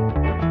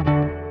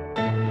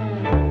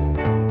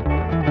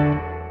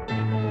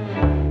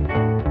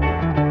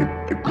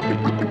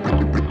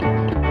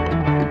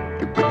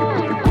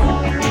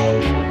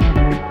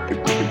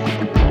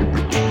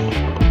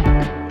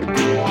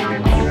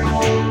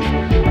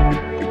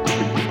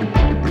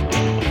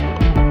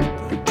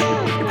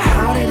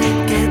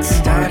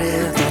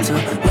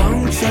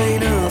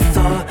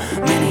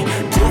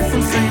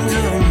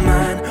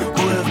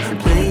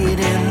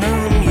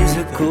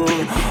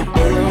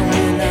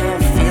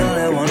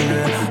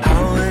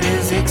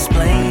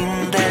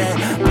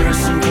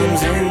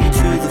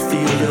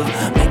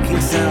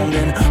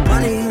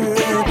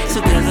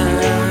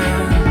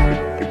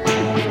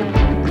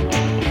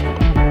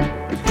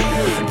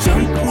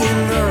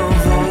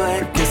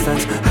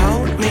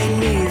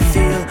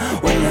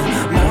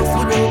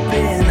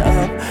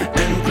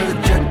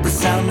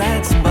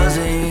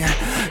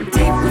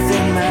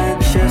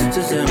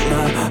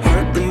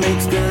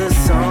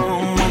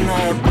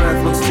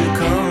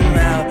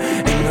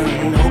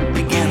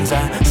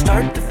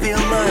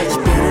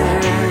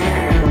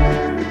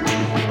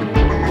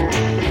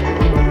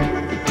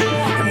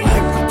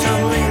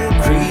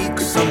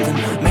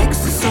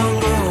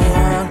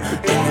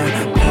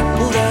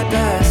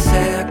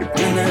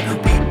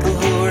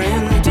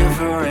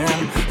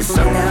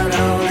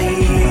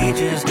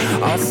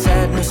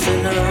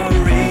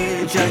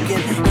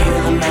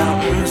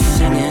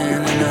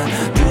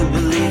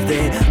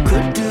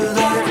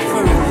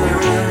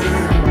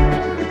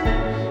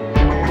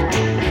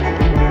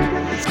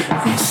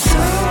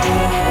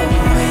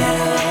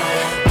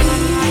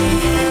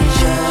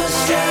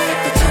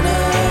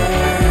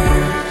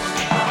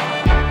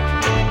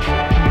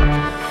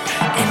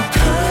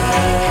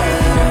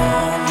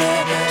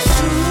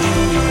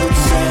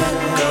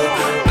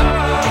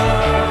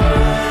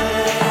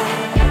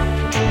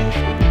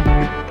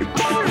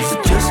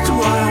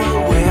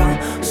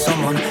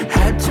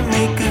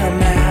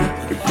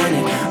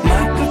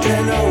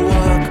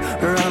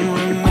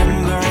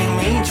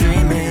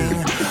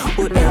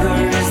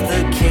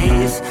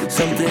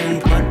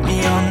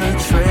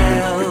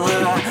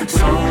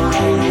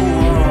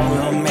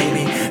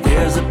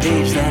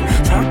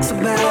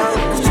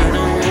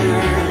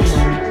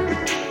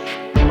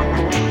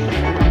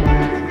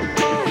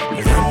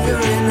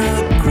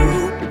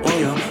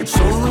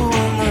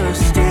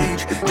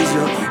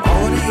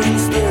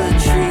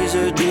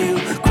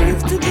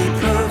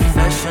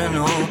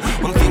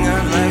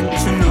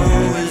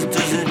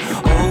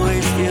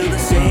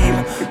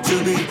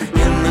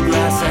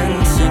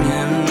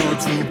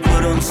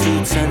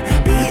 Suits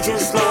and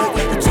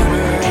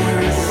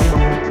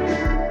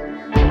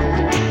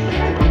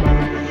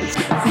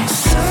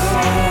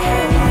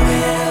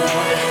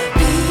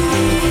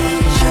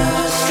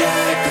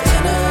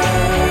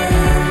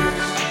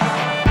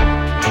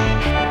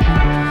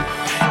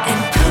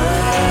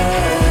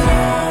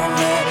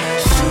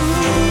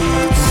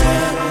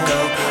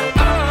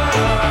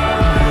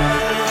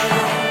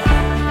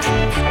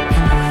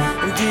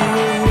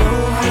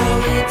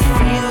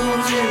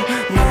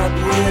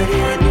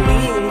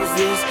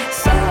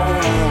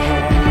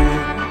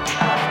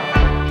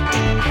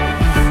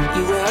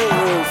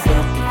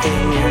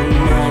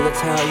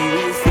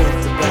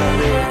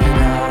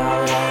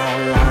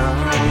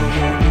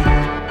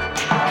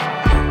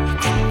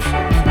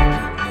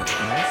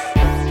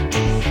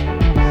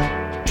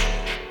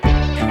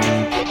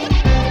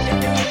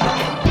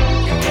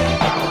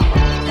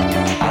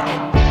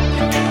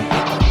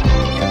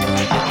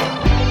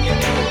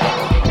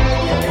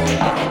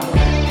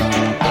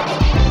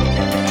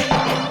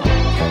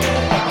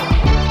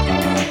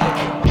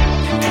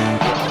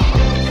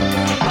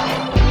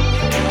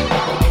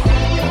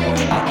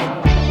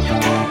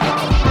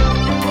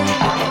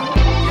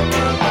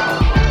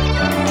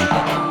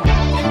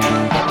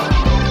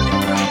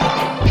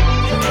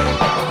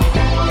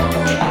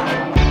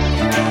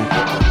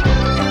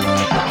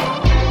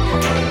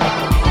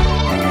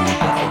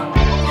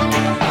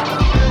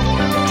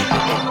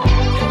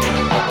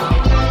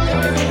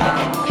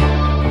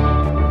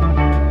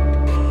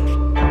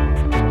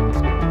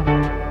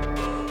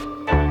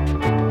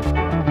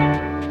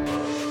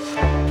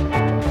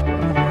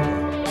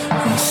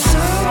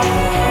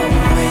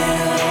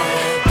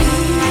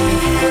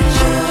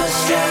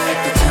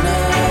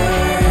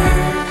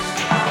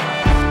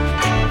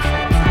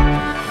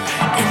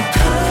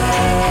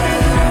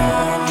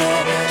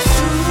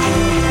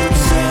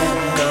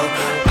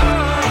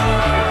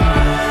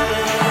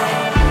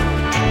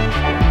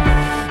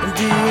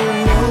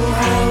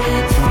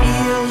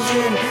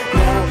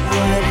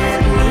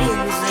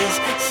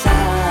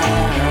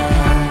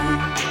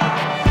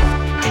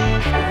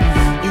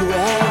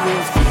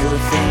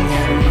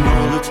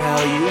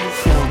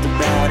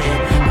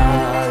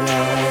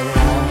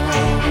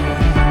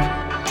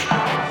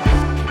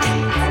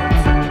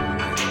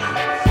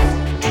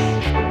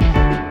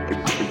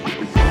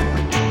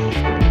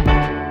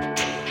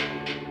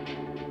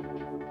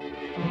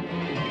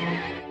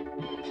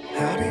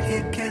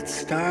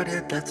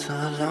that's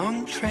a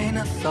long train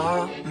of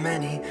thought.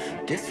 Many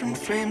different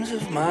frames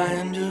of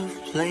mind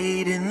have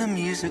played in the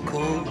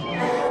musical.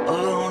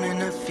 Alone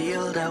in a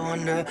field, I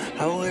wonder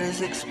how it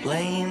is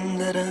explained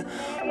that a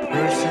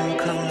person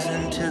comes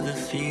into the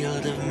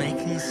field of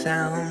making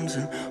sounds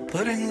and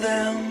putting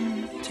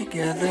them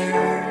together.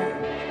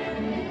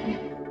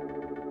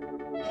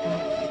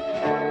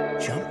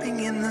 Jumping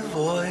in the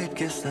void,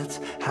 guess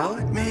that's how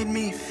it made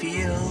me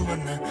feel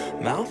when the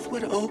mouth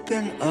would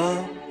open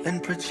up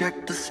and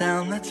project the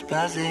sound that's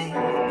buzzing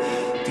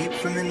deep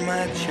from in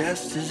my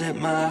chest. Is it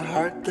my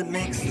heart that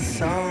makes the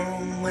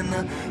song? When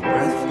the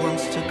breath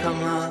wants to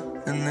come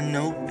up and the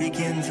note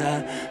begins,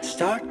 I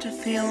start to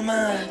feel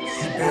much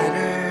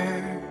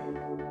better.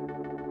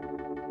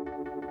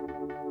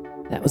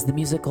 That was the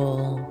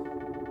musical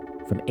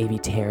from Avi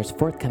Tear's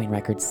forthcoming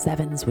record,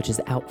 Sevens, which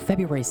is out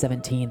February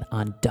 17th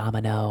on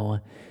Domino.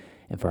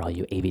 And for all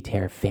you Avi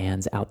Tear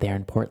fans out there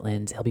in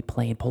Portland, he'll be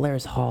playing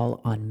Polaris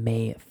Hall on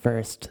May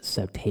 1st,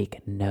 so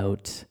take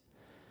note.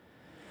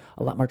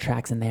 A lot more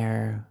tracks in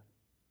there,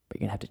 but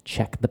you're going to have to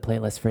check the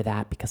playlist for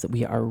that because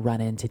we are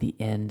running to the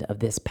end of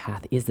This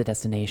Path Is the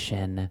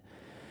Destination.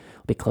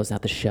 We'll be closing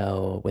out the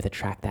show with a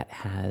track that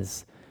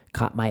has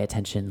caught my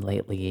attention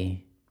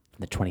lately.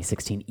 The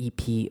 2016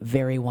 EP,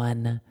 Very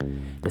One.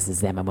 This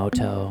is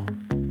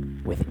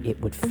Yamamoto with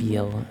It Would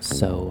Feel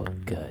So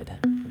Good.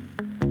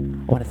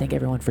 I want to thank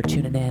everyone for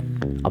tuning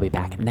in. I'll be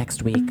back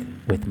next week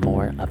with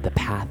more of The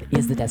Path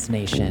Is the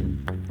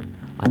Destination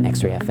on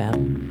X-Ray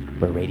FM,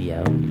 where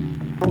radio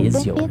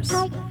is yours.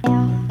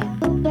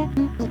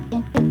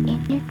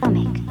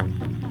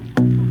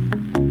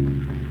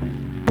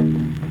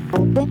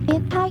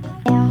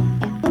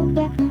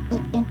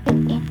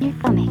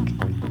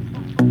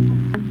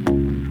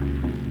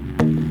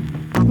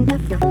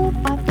 Your whole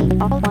body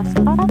all wants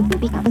to all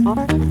becomes all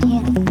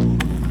in.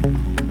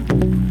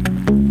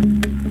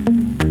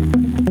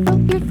 Roll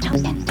your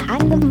toes and tie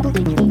them both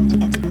in your feet to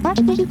get as much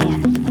as you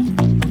can.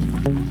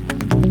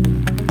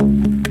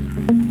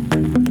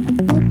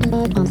 Your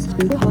blood pumps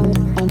through your heart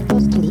and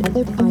goes to the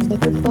other parts of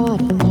your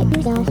body. Let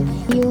yourself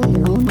feel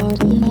your own heart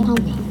beating and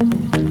humping.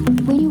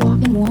 When you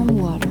walk in warm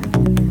water,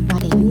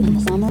 like they do in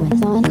the summer when the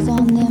sun is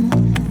on them,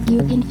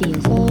 you can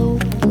feel so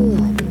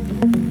good.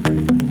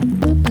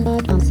 Your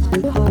blood pumps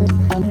through your heart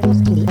and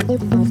goes to the other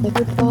parts of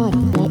your body.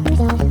 Let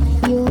yourself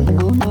feel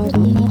your own heart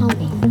beating and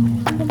humping.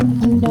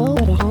 You know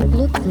what a heart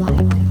looks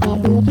like.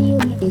 That good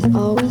feeling is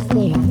always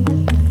there.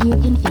 You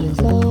can feel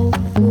so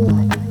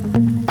good.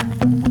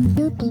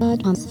 Your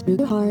blood pumps through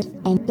your heart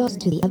and goes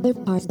to the other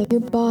parts of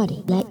your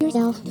body. Let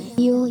yourself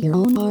feel your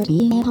own heart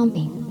beating and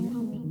pumping.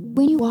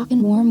 When you walk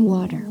in warm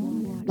water,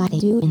 like they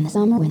do in the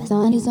summer when the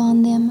sun is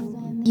on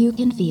them, you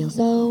can feel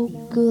so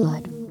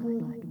good.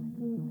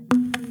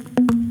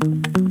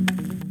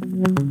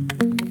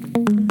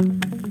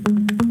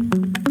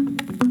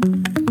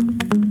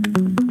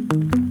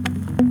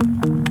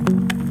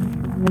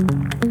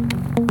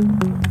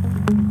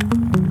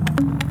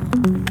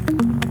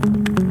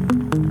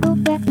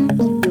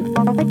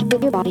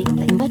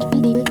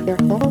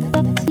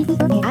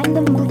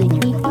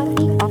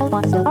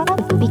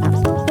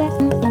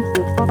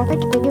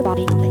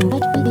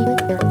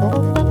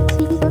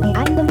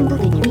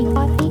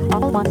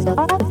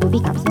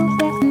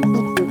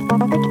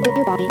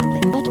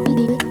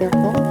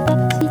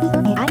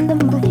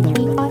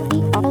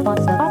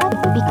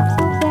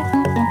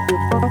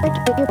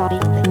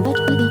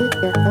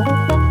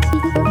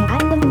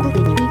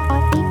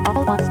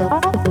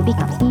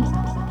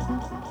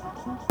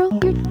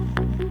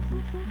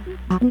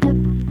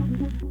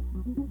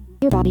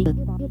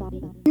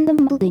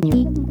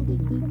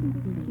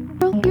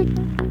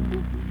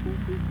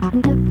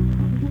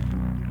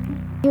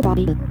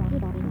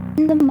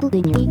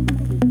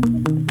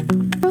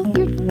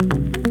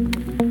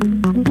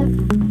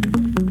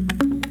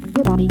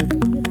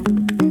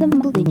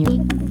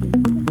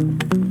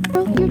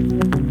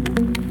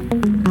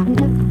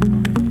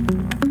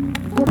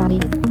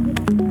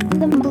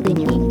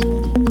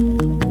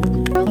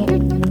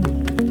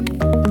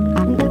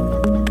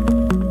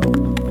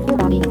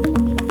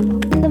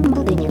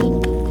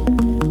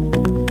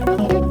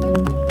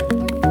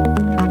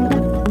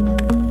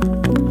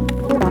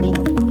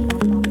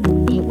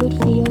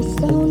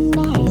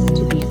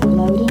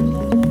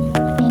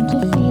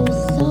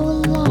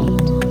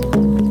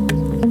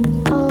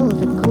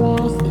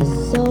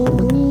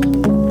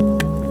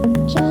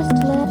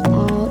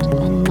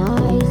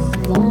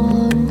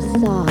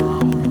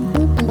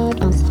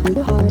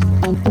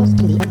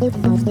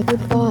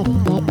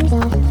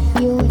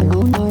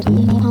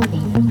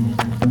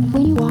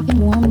 When you walk in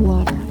warm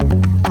water,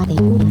 like they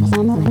do in the